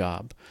good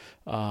job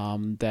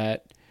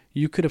that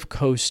you could have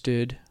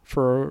coasted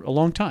for a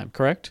long time,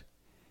 correct?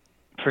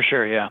 For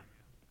sure, yeah.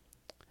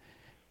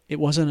 It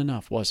wasn't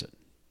enough, was it?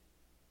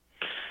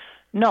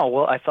 No,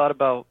 well, I thought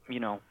about,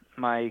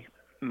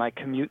 my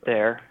commute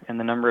there and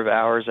the number of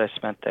hours I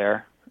spent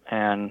there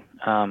and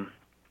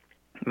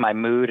my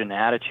mood and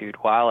attitude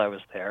while I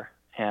was there.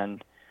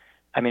 And,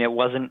 I mean,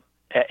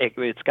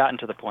 it's gotten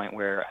to the point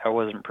where I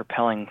wasn't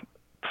propelling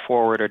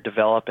forward or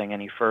developing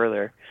any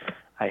further.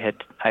 I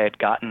had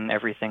gotten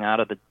everything out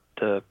of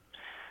the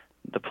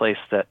place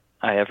that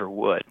I ever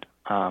would.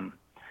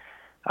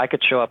 I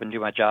could show up and do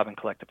my job and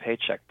collect a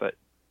paycheck, but,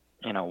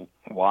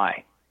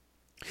 why?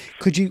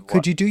 Could you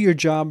do your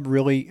job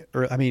really,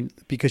 or I mean,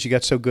 because you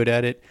got so good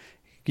at it,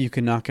 you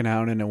can knock it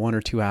out in 1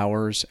 or 2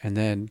 hours and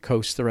then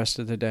coast the rest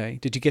of the day?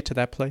 Did you get to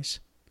that place?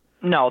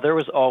 No, there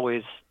was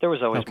always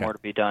Okay. more to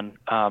be done.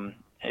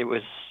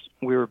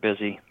 We were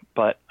busy,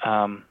 but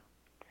and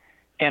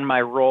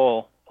my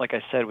role, like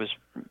I said, was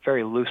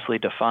very loosely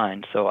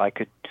defined, so I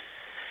could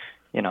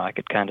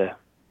kind of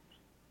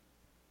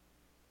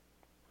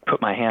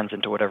put my hands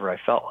into whatever I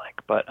felt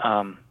like, but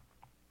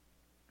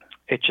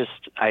it's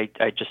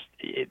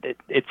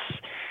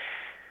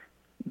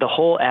the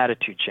whole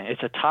attitude change.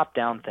 It's a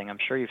top-down thing. I'm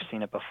sure you've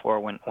seen it before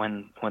when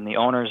the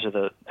owners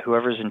or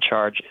whoever's in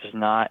charge is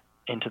not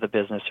into the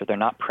business or they're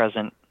not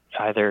present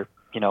either,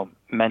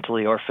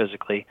 mentally or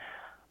physically.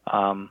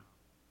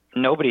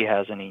 Nobody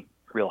has any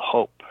real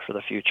hope for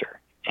the future.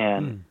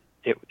 And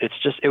it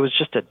was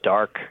just a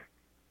dark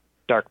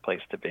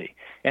place to be,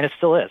 and it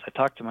still is. I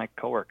talked to my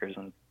coworkers,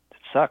 and it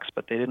sucks,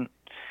 but they didn't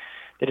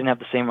have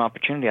the same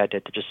opportunity I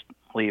did to just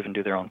leave and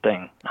do their own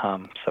thing.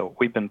 So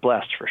we've been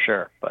blessed for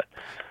sure. But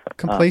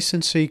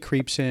complacency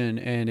creeps in,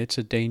 and it's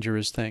a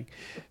dangerous thing.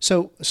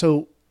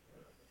 So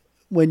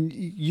when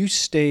you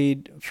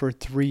stayed for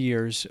 3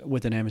 years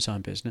with an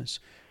Amazon business,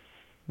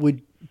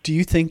 do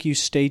you think you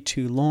stayed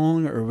too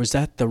long, or was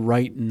that the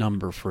right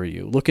number for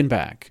you? Looking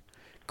back,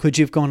 could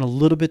you have gone a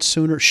little bit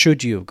sooner?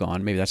 Should you have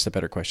gone? Maybe that's the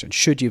better question.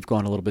 Should you have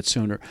gone a little bit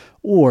sooner?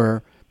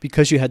 Or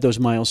because you had those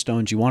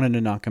milestones, you wanted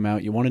to knock them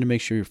out, you wanted to make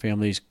sure your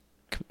family's,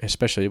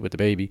 especially with the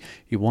baby,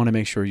 you want to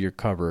make sure you're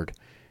covered.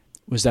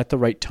 Was that the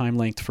right time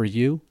length for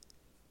you?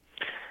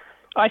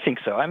 I think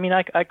so. I mean,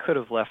 I could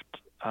have left.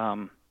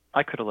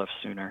 I could have left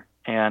sooner.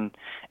 And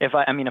if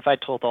I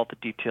told all the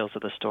details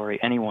of the story,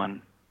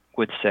 anyone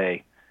would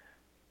say,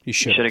 You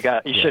should have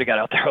got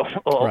out there a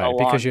long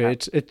because time.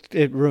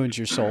 It ruins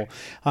your soul.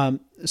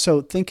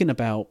 So thinking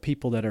about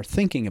people that are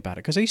thinking about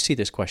it, because I see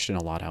this question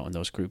a lot out in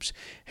those groups.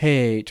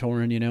 Hey,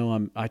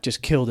 Taurin, I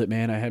just killed it,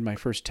 man. I had my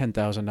first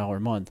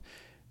 $10,000 month.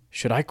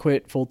 Should I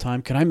quit full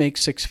time? Can I make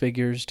 6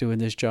 figures doing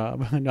this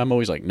job? And I'm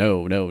always like,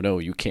 no,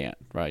 you can't.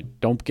 Right?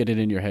 Don't get it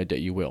in your head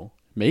that you will.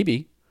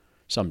 Maybe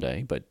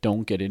someday, but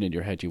don't get it in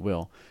your head you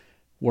will.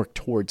 Work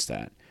towards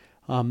that.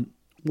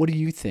 What do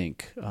you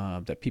think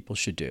that people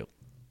should do?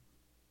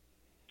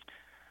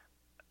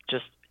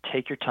 Just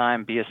take your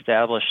time, be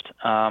established.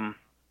 Sorry,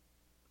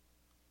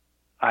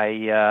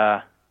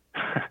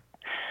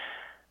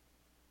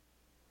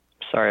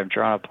 I'm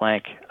drawing a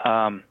blank.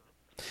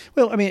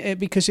 Well, I mean,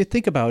 because you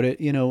think about it,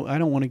 I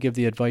don't want to give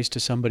the advice to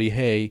somebody,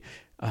 hey,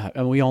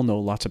 and we all know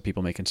lots of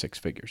people making 6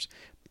 figures,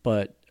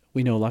 but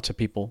we know lots of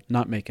people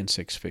not making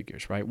 6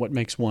 figures, right? What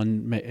makes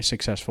one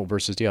successful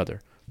versus the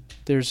other?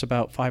 There's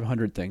about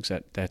 500 things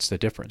that's the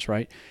difference,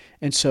 right?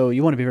 And so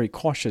you want to be very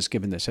cautious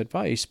giving this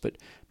advice, but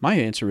my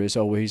answer is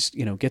always,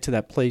 get to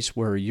that place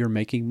where you're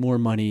making more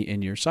money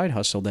in your side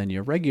hustle than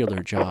your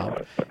regular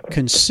job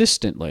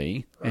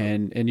consistently,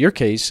 and in your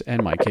case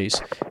and my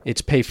case,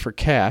 it's pay for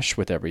cash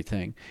with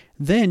everything.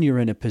 Then you're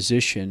in a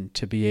position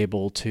to be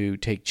able to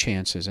take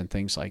chances and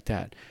things like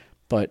that.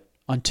 But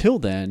until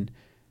then,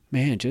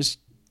 man, just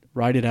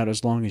ride it out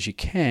as long as you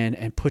can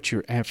and put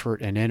your effort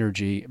and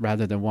energy,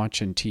 rather than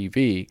watching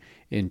TV,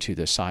 into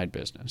the side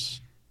business.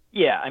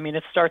 Yeah, I mean,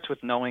 it starts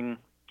with knowing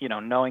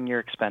your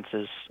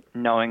expenses,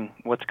 knowing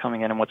what's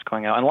coming in and what's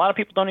going out. And a lot of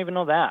people don't even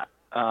know that.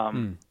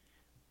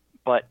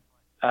 But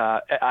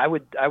I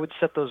would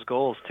set those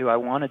goals too. I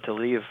wanted to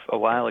leave a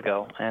while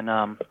ago, and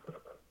I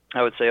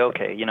would say,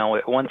 okay,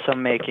 once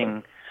I'm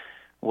making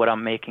what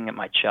I'm making at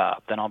my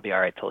job, then I'll be all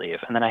right to leave.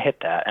 And then I hit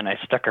that, and I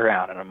stuck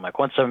around, and I'm like,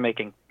 once I'm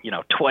making,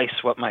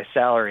 twice what my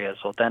salary is,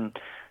 well, then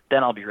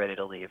I'll be ready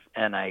to leave.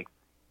 And I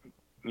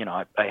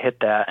hit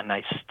that, and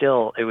it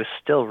was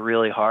still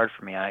really hard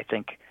for me. I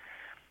think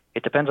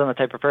it depends on the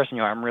type of person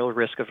you are. I'm real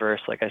risk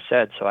averse, like I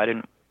said, so I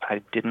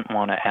didn't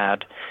want to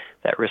add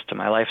that risk to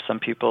my life. Some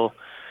people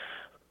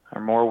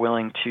are more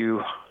willing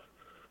to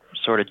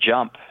sort of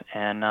jump,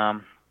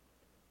 and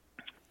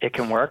it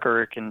can work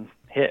or it can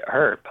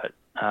hurt,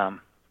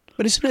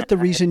 But isn't that the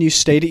reason you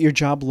stayed at your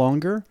job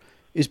longer?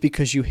 Is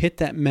because you hit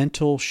that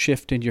mental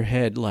shift in your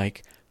head,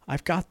 like,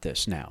 I've got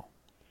this now,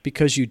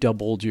 because you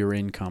doubled your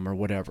income or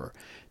whatever.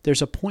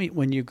 There's a point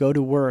when you go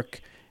to work,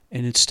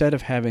 and instead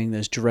of having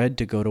this dread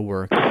to go to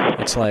work,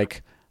 it's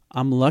like,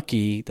 I'm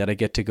lucky that I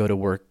get to go to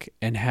work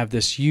and have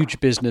this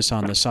huge business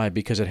on the side,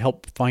 because it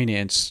helped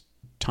finance,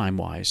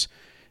 time-wise,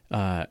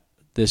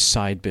 this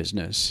side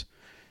business.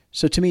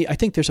 So to me, I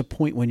think there's a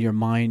point when your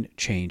mind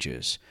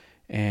changes,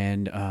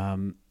 and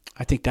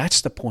I think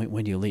that's the point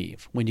when you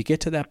leave. When you get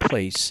to that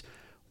place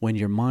when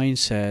your mind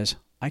says,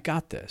 I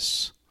got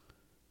this.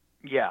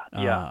 Yeah.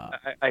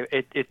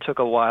 It took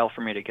a while for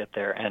me to get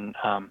there, and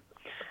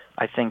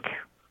I think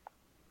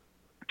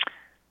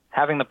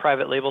having the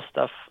private label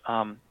stuff,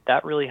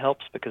 that really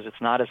helps, because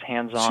it's not as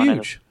hands-on.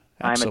 It's huge.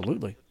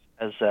 Absolutely.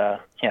 As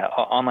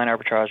online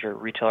arbitrage or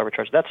retail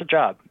arbitrage. That's a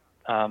job.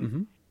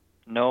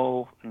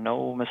 No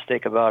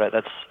mistake about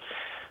it.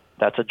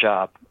 That's a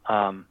job.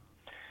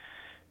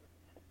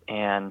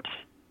 And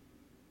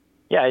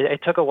yeah,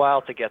 it took a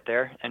while to get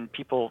there, and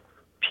people,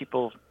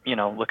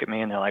 look at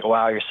me and they're like,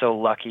 wow, you're so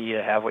lucky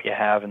to have what you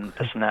have and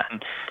this and that.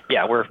 And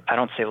yeah, I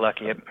don't say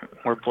lucky,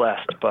 we're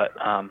blessed, but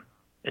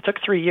it took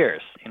 3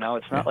 years,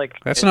 it's not like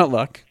that's not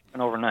luck.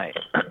 And overnight.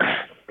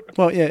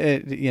 Well,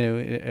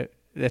 yeah,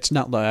 that's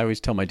not luck. I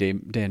always tell my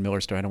Dan Miller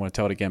story. I don't want to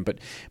tell it again, but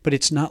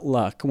it's not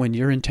luck when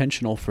you're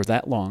intentional for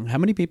that long. How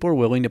many people are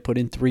willing to put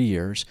in 3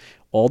 years,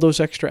 all those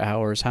extra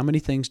hours? How many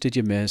things did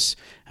you miss?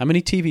 How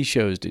many TV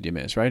shows did you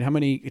miss, right? How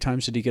many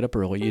times did you get up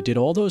early? You did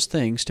all those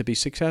things to be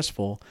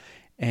successful,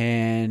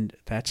 and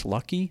that's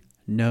lucky?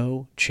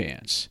 No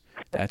chance.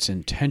 That's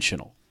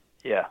intentional.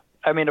 Yeah.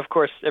 I mean, of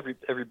course,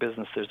 every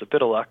business, there's a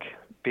bit of luck,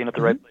 being at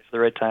the right place at the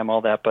right time,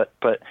 all that,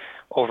 but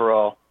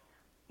overall,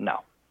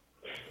 no.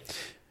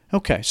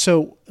 Okay,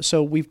 so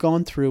we've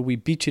gone through, we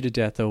beat you to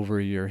death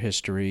over your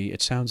history.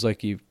 It sounds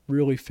like you've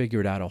really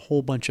figured out a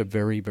whole bunch of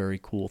very, very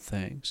cool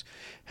things.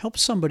 Help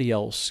somebody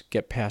else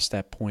get past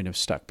that point of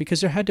stuck,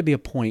 because there had to be a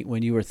point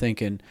when you were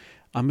thinking,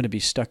 I'm going to be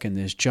stuck in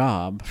this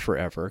job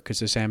forever because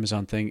this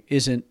Amazon thing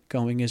isn't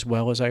going as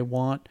well as I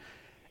want.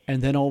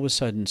 And then all of a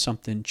sudden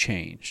something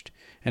changed.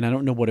 And I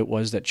don't know what it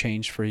was that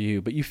changed for you,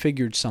 but you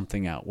figured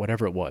something out,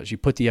 whatever it was. You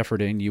put the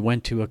effort in, you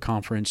went to a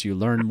conference, you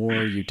learned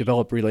more, you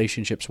developed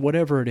relationships,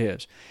 whatever it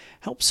is.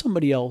 Help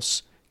somebody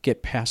else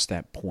get past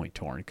that point,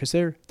 Taurin, because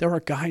there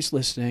are guys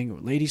listening or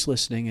ladies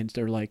listening, and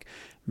they're like,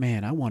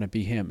 man, I want to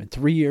be him. In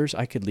 3 years,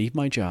 I could leave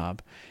my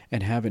job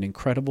and have an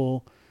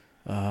incredible,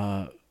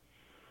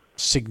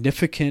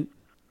 significant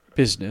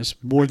business,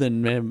 more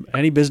than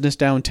any business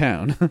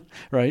downtown,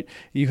 right?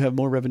 You have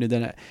more revenue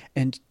than I,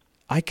 and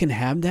I can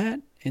have that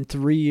in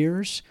 3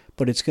 years,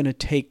 but it's going to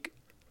take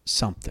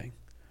something.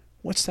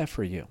 What's that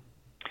for you?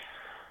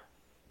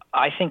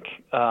 I think,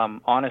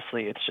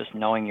 honestly, it's just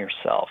knowing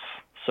yourself.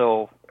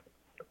 So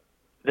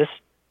this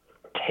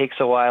takes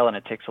a while, and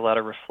it takes a lot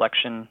of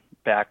reflection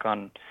back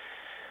on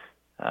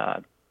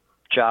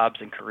jobs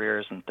and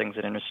careers and things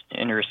that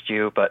interest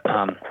you. But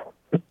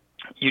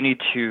you need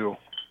to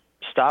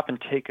stop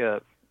and take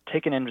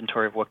an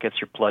inventory of what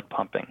gets your blood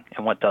pumping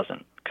and what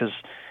doesn't.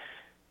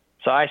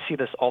 So I see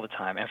this all the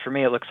time, and for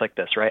me, it looks like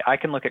this, right? I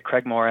can look at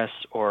Craig Morris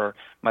or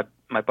my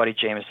buddy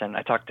Jameson.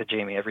 I talk to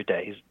Jamie every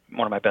day. He's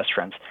one of my best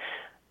friends.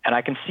 And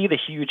I can see the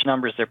huge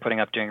numbers they're putting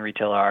up doing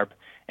retail arb,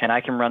 and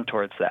I can run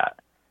towards that.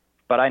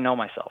 But I know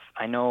myself.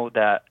 I know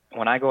that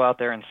when I go out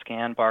there and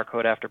scan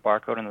barcode after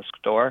barcode in the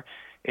store,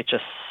 it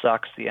just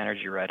sucks the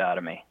energy right out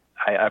of me.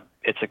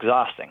 It's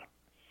exhausting.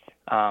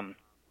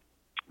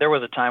 There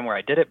was a time where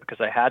I did it because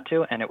I had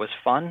to, and it was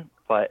fun,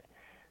 but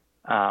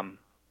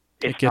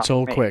it gets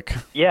old quick.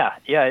 Yeah,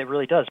 it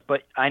really does.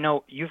 But I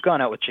know you've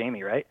gone out with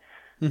Jamie, right?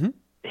 Mm-hmm.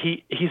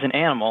 He's an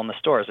animal in the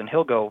stores, and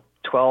he'll go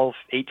 12,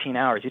 18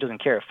 hours. He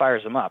doesn't care. It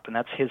fires him up, and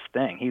that's his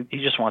thing. He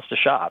just wants to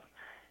shop.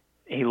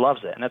 He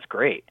loves it, and that's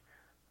great.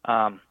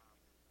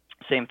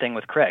 Same thing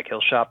with Craig.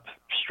 He'll shop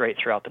straight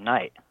throughout the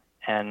night.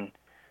 And,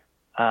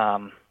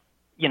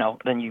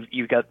 then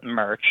you got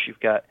merch. You've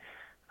got,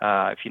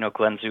 if you know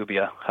Glenn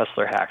Zubia,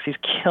 Hustler Hacks, he's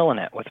killing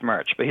it with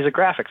merch. But he's a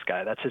graphics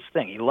guy. That's his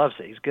thing. He loves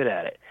it. He's good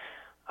at it.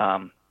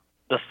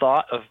 The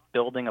thought of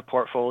building a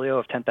portfolio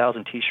of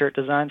 10,000 T-shirt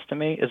designs to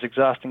me is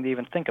exhausting to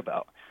even think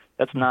about.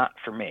 That's not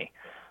for me.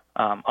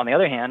 On the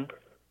other hand,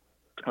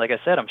 like I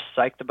said, I'm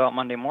psyched about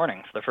Monday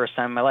morning for the first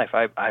time in my life.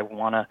 I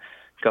want to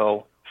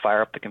go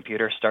fire up the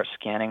computer, start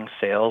scanning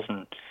sales,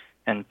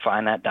 and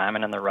find that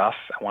diamond in the rough.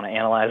 I want to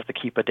analyze the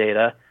Keepa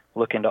data,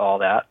 look into all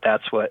that.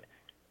 That's what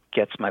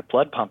gets my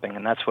blood pumping,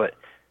 and that's what,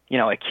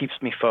 it keeps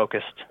me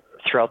focused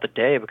throughout the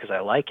day because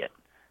I like it.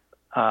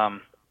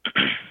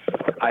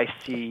 I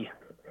see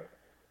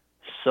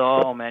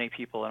so many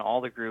people in all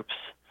the groups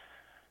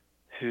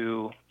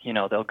who,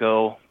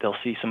 they'll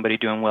see somebody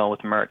doing well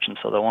with merch, and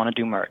so they'll want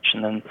to do merch,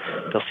 and then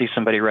they'll see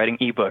somebody writing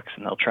ebooks,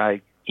 and they'll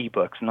try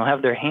ebooks, and they'll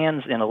have their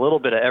hands in a little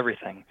bit of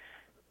everything,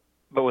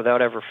 but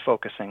without ever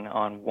focusing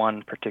on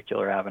one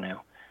particular avenue.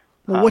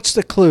 Well, what's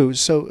the clues?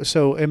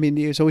 So I mean,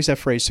 there's always that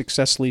phrase,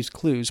 success leaves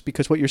clues,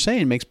 because what you're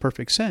saying makes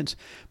perfect sense,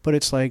 but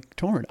it's like,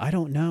 Taurin, I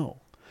don't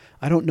know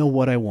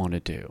what I want to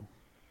do,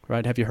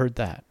 right? Have you heard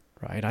that,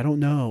 right? I don't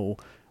know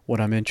what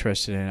I'm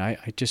interested in. I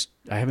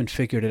haven't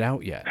figured it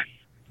out yet.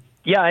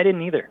 Yeah, I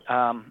didn't either.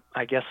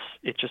 I guess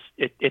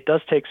it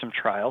does take some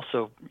trial,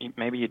 so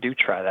maybe you do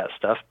try that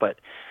stuff, but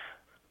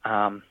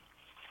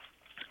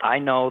I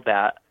know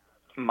that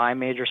my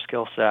major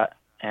skill set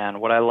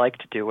and what I like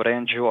to do, what I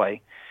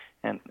enjoy,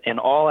 and in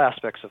all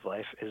aspects of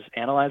life, is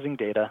analyzing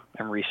data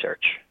and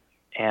research.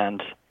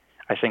 And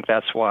I think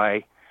that's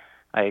why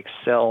I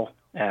excel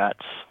at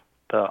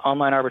the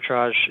online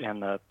arbitrage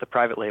and the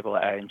private label.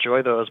 I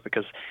enjoy those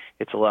because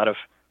it's a lot of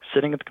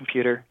sitting at the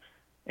computer,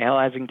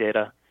 analyzing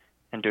data,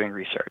 and doing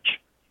research.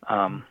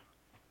 And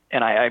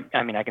I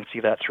can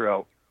see that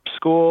throughout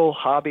school,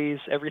 hobbies,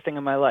 everything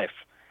in my life.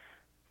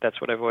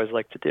 That's what I've always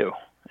liked to do,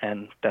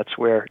 and that's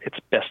where it's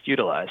best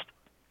utilized.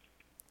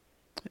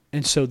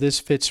 And so this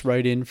fits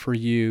right in for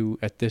you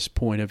at this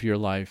point of your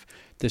life.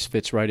 This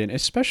fits right in,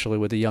 especially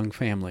with a young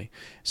family.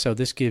 So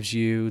this gives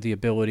you the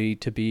ability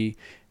to be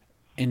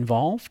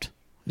involved.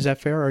 Is that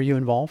fair? Are you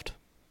involved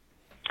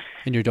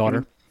in your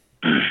daughter?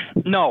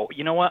 No,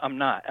 you know what? I'm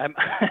not.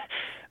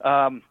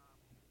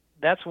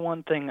 That's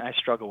one thing I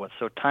struggle with.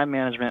 So time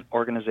management,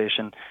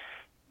 organization.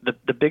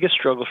 The biggest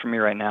struggle for me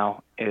right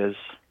now is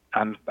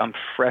I'm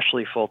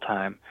freshly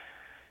full-time.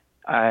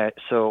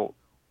 So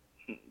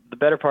the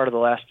better part of the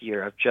last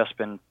year, I've just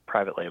been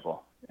private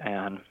label,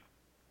 and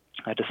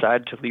I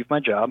decided to leave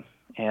my job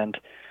and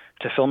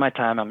to fill my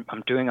time.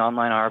 I'm doing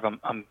online ARB.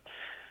 I'm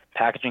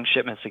packaging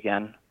shipments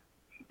again,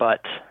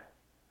 but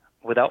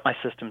without my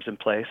systems in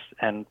place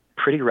and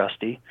pretty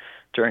rusty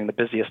during the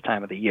busiest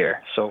time of the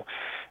year. So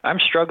I'm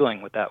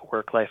struggling with that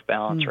work-life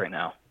balance right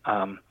now.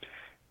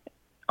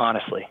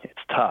 Honestly, it's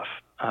tough.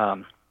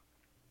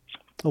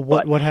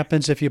 What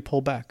happens if you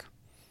pull back?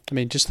 I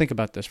mean, just think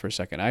about this for a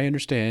second. I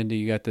understand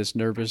you got this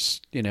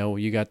nervous,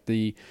 you got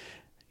the,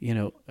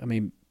 I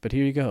mean, but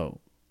here you go.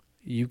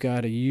 You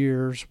got a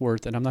year's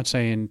worth, and I'm not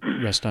saying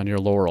rest on your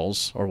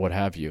laurels or what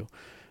have you,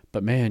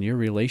 but man, your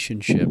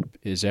relationship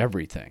is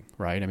everything,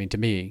 right? I mean, to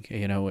me,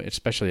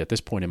 especially at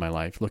this point in my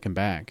life, looking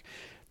back,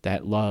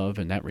 that love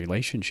and that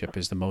relationship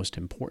is the most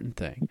important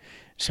thing.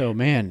 So,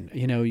 man,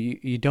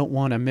 you don't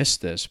want to miss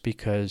this,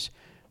 because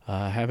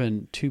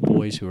having two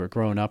boys who are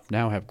grown up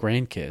now have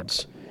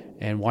grandkids,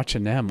 and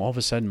watching them, all of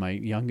a sudden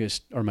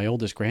my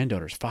oldest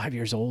granddaughter is 5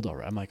 years old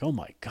already. I'm like, oh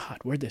my God,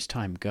 where'd this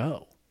time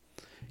go?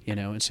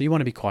 And so you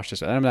want to be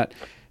cautious. I'm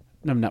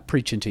not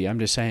preaching to you. I'm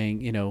just saying,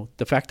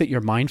 the fact that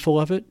you're mindful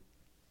of it,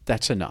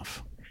 that's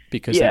enough,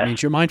 because that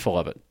means you're mindful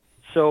of it.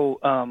 So,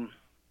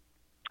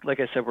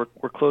 like I said,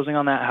 we're closing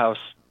on that house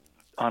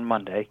on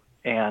Monday,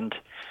 and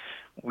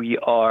we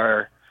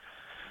are,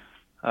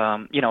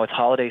 it's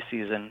holiday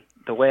season.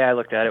 The way I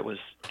looked at it was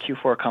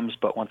Q4 comes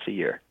but once a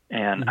year,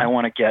 and I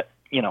want to get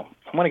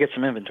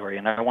some inventory,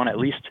 and I want to at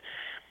least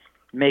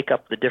make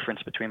up the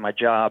difference between my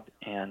job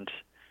and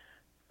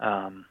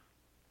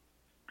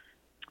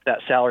that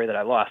salary that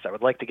I lost. I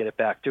would like to get it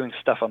back doing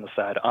stuff on the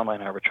side, online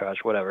arbitrage,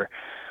 whatever,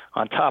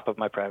 on top of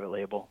my private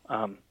label.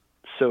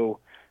 So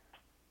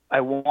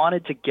I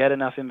wanted to get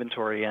enough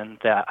inventory in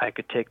that I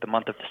could take the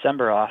month of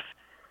December off,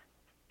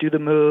 do the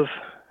move,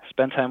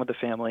 spend time with the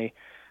family,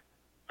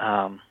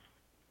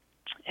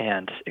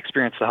 and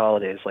experience the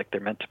holidays like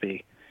they're meant to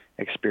be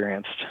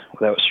experienced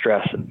without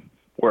stress and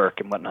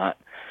work and whatnot.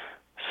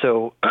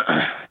 So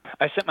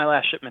I sent my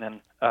last shipment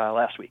in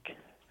last week.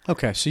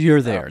 Okay, so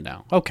you're there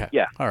now. Okay.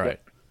 Yeah. All right.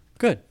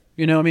 Good.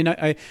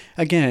 I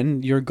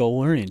again, you're goal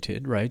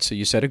oriented, right? So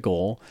you set a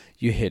goal,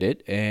 you hit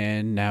it,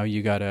 and now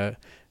you gotta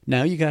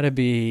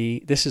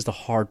be. This is the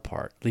hard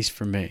part, at least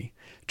for me.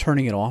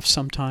 Turning it off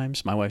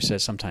sometimes. My wife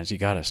says sometimes you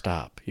gotta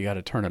stop. You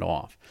gotta turn it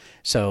off.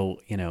 So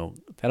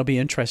that'll be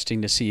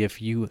interesting to see if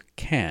you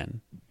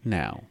can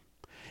now.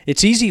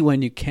 It's easy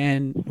when you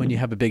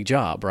have a big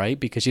job, right?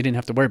 Because you didn't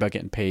have to worry about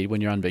getting paid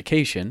when you're on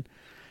vacation.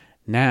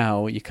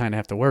 Now you kind of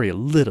have to worry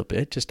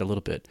just a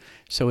little bit.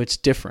 So it's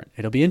different.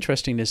 It'll be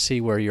interesting to see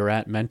where you're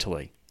at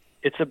mentally.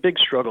 It's a big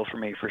struggle for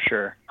me, for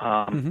sure.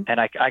 And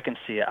I can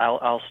see it.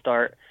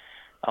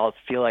 I'll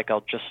feel like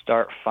I'll just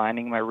start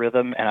finding my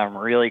rhythm, and I'm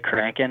really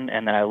cranking,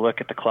 and then I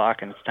look at the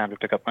clock and it's time to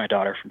pick up my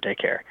daughter from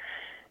daycare.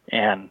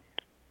 And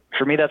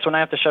for me, that's when I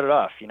have to shut it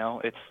off.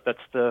 That's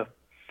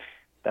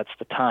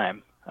the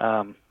time.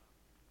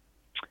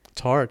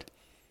 It's hard.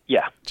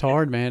 Yeah. It's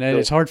hard, man. And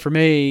it's hard for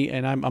me,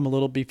 and I'm a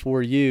little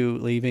before you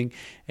leaving,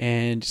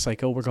 and it's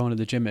like, we're going to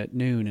the gym at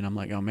noon, and I'm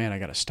like, oh man, I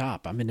got to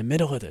stop. I'm in the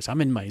middle of this.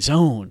 I'm in my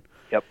zone.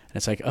 Yep. And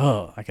it's like,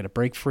 I got to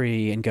break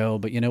free and go.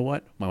 But you know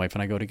what? My wife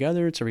and I go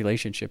together. It's a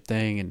relationship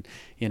thing,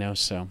 and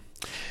so.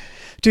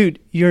 Dude,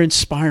 you're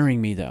inspiring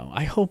me though.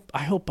 I hope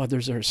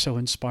others are so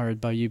inspired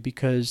by you,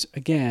 because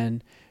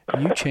again,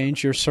 you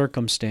change your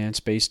circumstance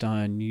based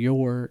on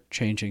your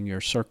changing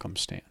your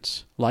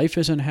circumstance. Life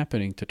isn't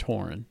happening to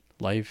Taurin.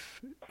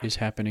 Life is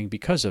happening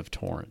because of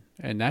Taurin.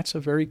 And that's a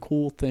very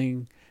cool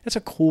thing. That's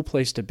a cool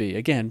place to be.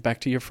 Again,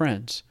 back to your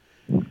friends.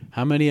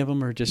 How many of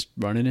them are just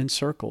running in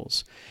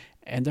circles?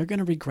 And they're going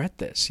to regret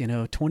this.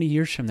 20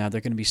 years from now, they're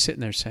going to be sitting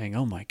there saying,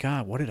 oh my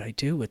God, what did I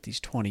do with these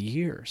 20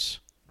 years?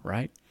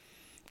 Right?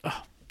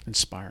 Oh,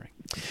 inspiring.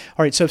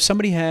 All right. So if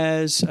somebody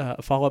has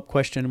a follow-up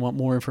question and want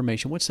more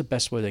information, what's the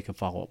best way they can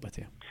follow up with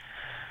you?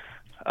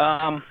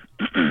 I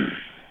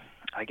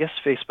guess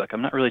Facebook.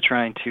 I'm not really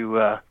trying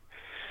to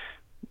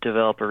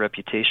develop a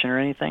reputation or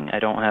anything. I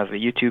don't have a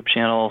YouTube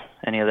channel,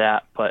 any of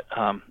that, but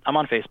I'm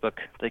on Facebook.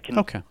 They can.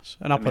 Okay,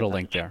 and I'll put a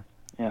link there.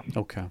 Yeah.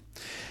 Okay,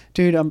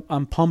 dude,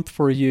 I'm pumped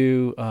for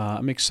you.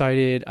 I'm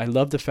excited. I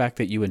love the fact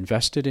that you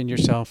invested in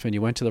yourself and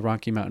you went to the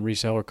Rocky Mountain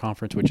Reseller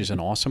Conference, which is an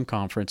awesome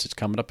conference. It's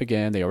coming up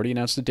again. They already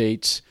announced the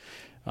dates.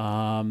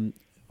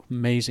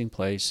 Amazing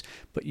place,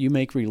 but you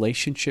make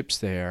relationships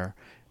there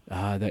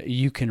that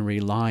you can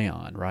rely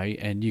on, right?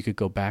 And you could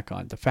go back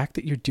on. The fact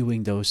that you're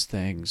doing those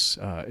things,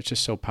 it's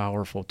just so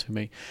powerful to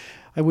me.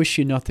 I wish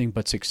you nothing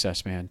but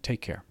success, man. Take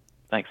care.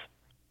 Thanks.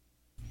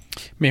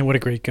 Man, what a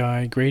great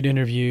guy. Great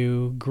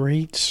interview.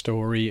 Great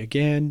story.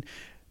 Again,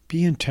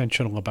 be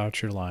intentional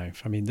about your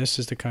life. I mean, this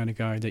is the kind of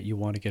guy that you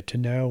want to get to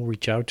know.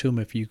 Reach out to him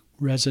if you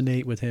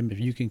resonate with him, if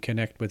you can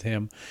connect with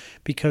him,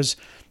 because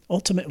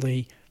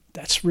ultimately,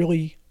 that's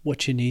really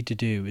what you need to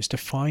do, is to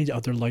find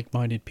other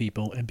like-minded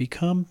people and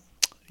become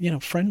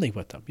friendly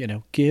with them.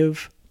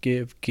 Give,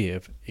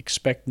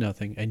 expect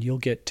nothing, and you'll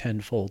get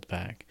tenfold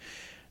back.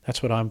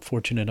 That's what I'm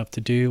fortunate enough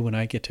to do when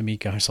I get to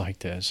meet guys like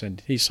this,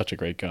 and he's such a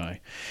great guy.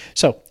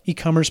 So,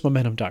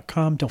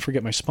 ecommercemomentum.com. Don't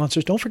forget my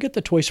sponsors. Don't forget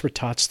the Toys for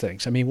Tots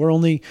things. I mean,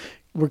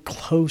 we're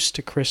close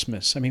to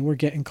Christmas. I mean, we're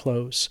getting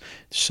close.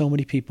 So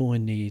many people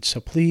in need. So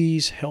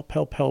please help.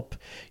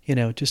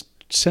 Just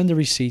send the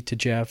receipt to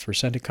Jeff or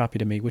send a copy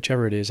to me,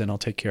 whichever it is, and I'll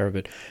take care of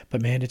it.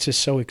 But man, it's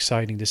just so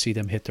exciting to see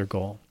them hit their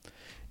goal.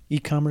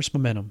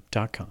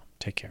 ecommercemomentum.com.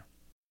 Take care.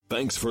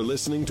 Thanks for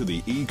listening to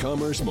the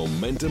E-Commerce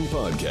Momentum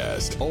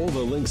Podcast. All the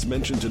links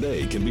mentioned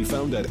today can be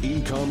found at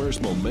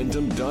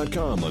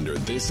ecommercemomentum.com under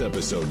this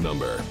episode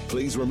number.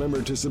 Please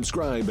remember to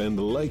subscribe and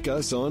like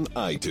us on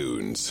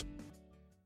iTunes.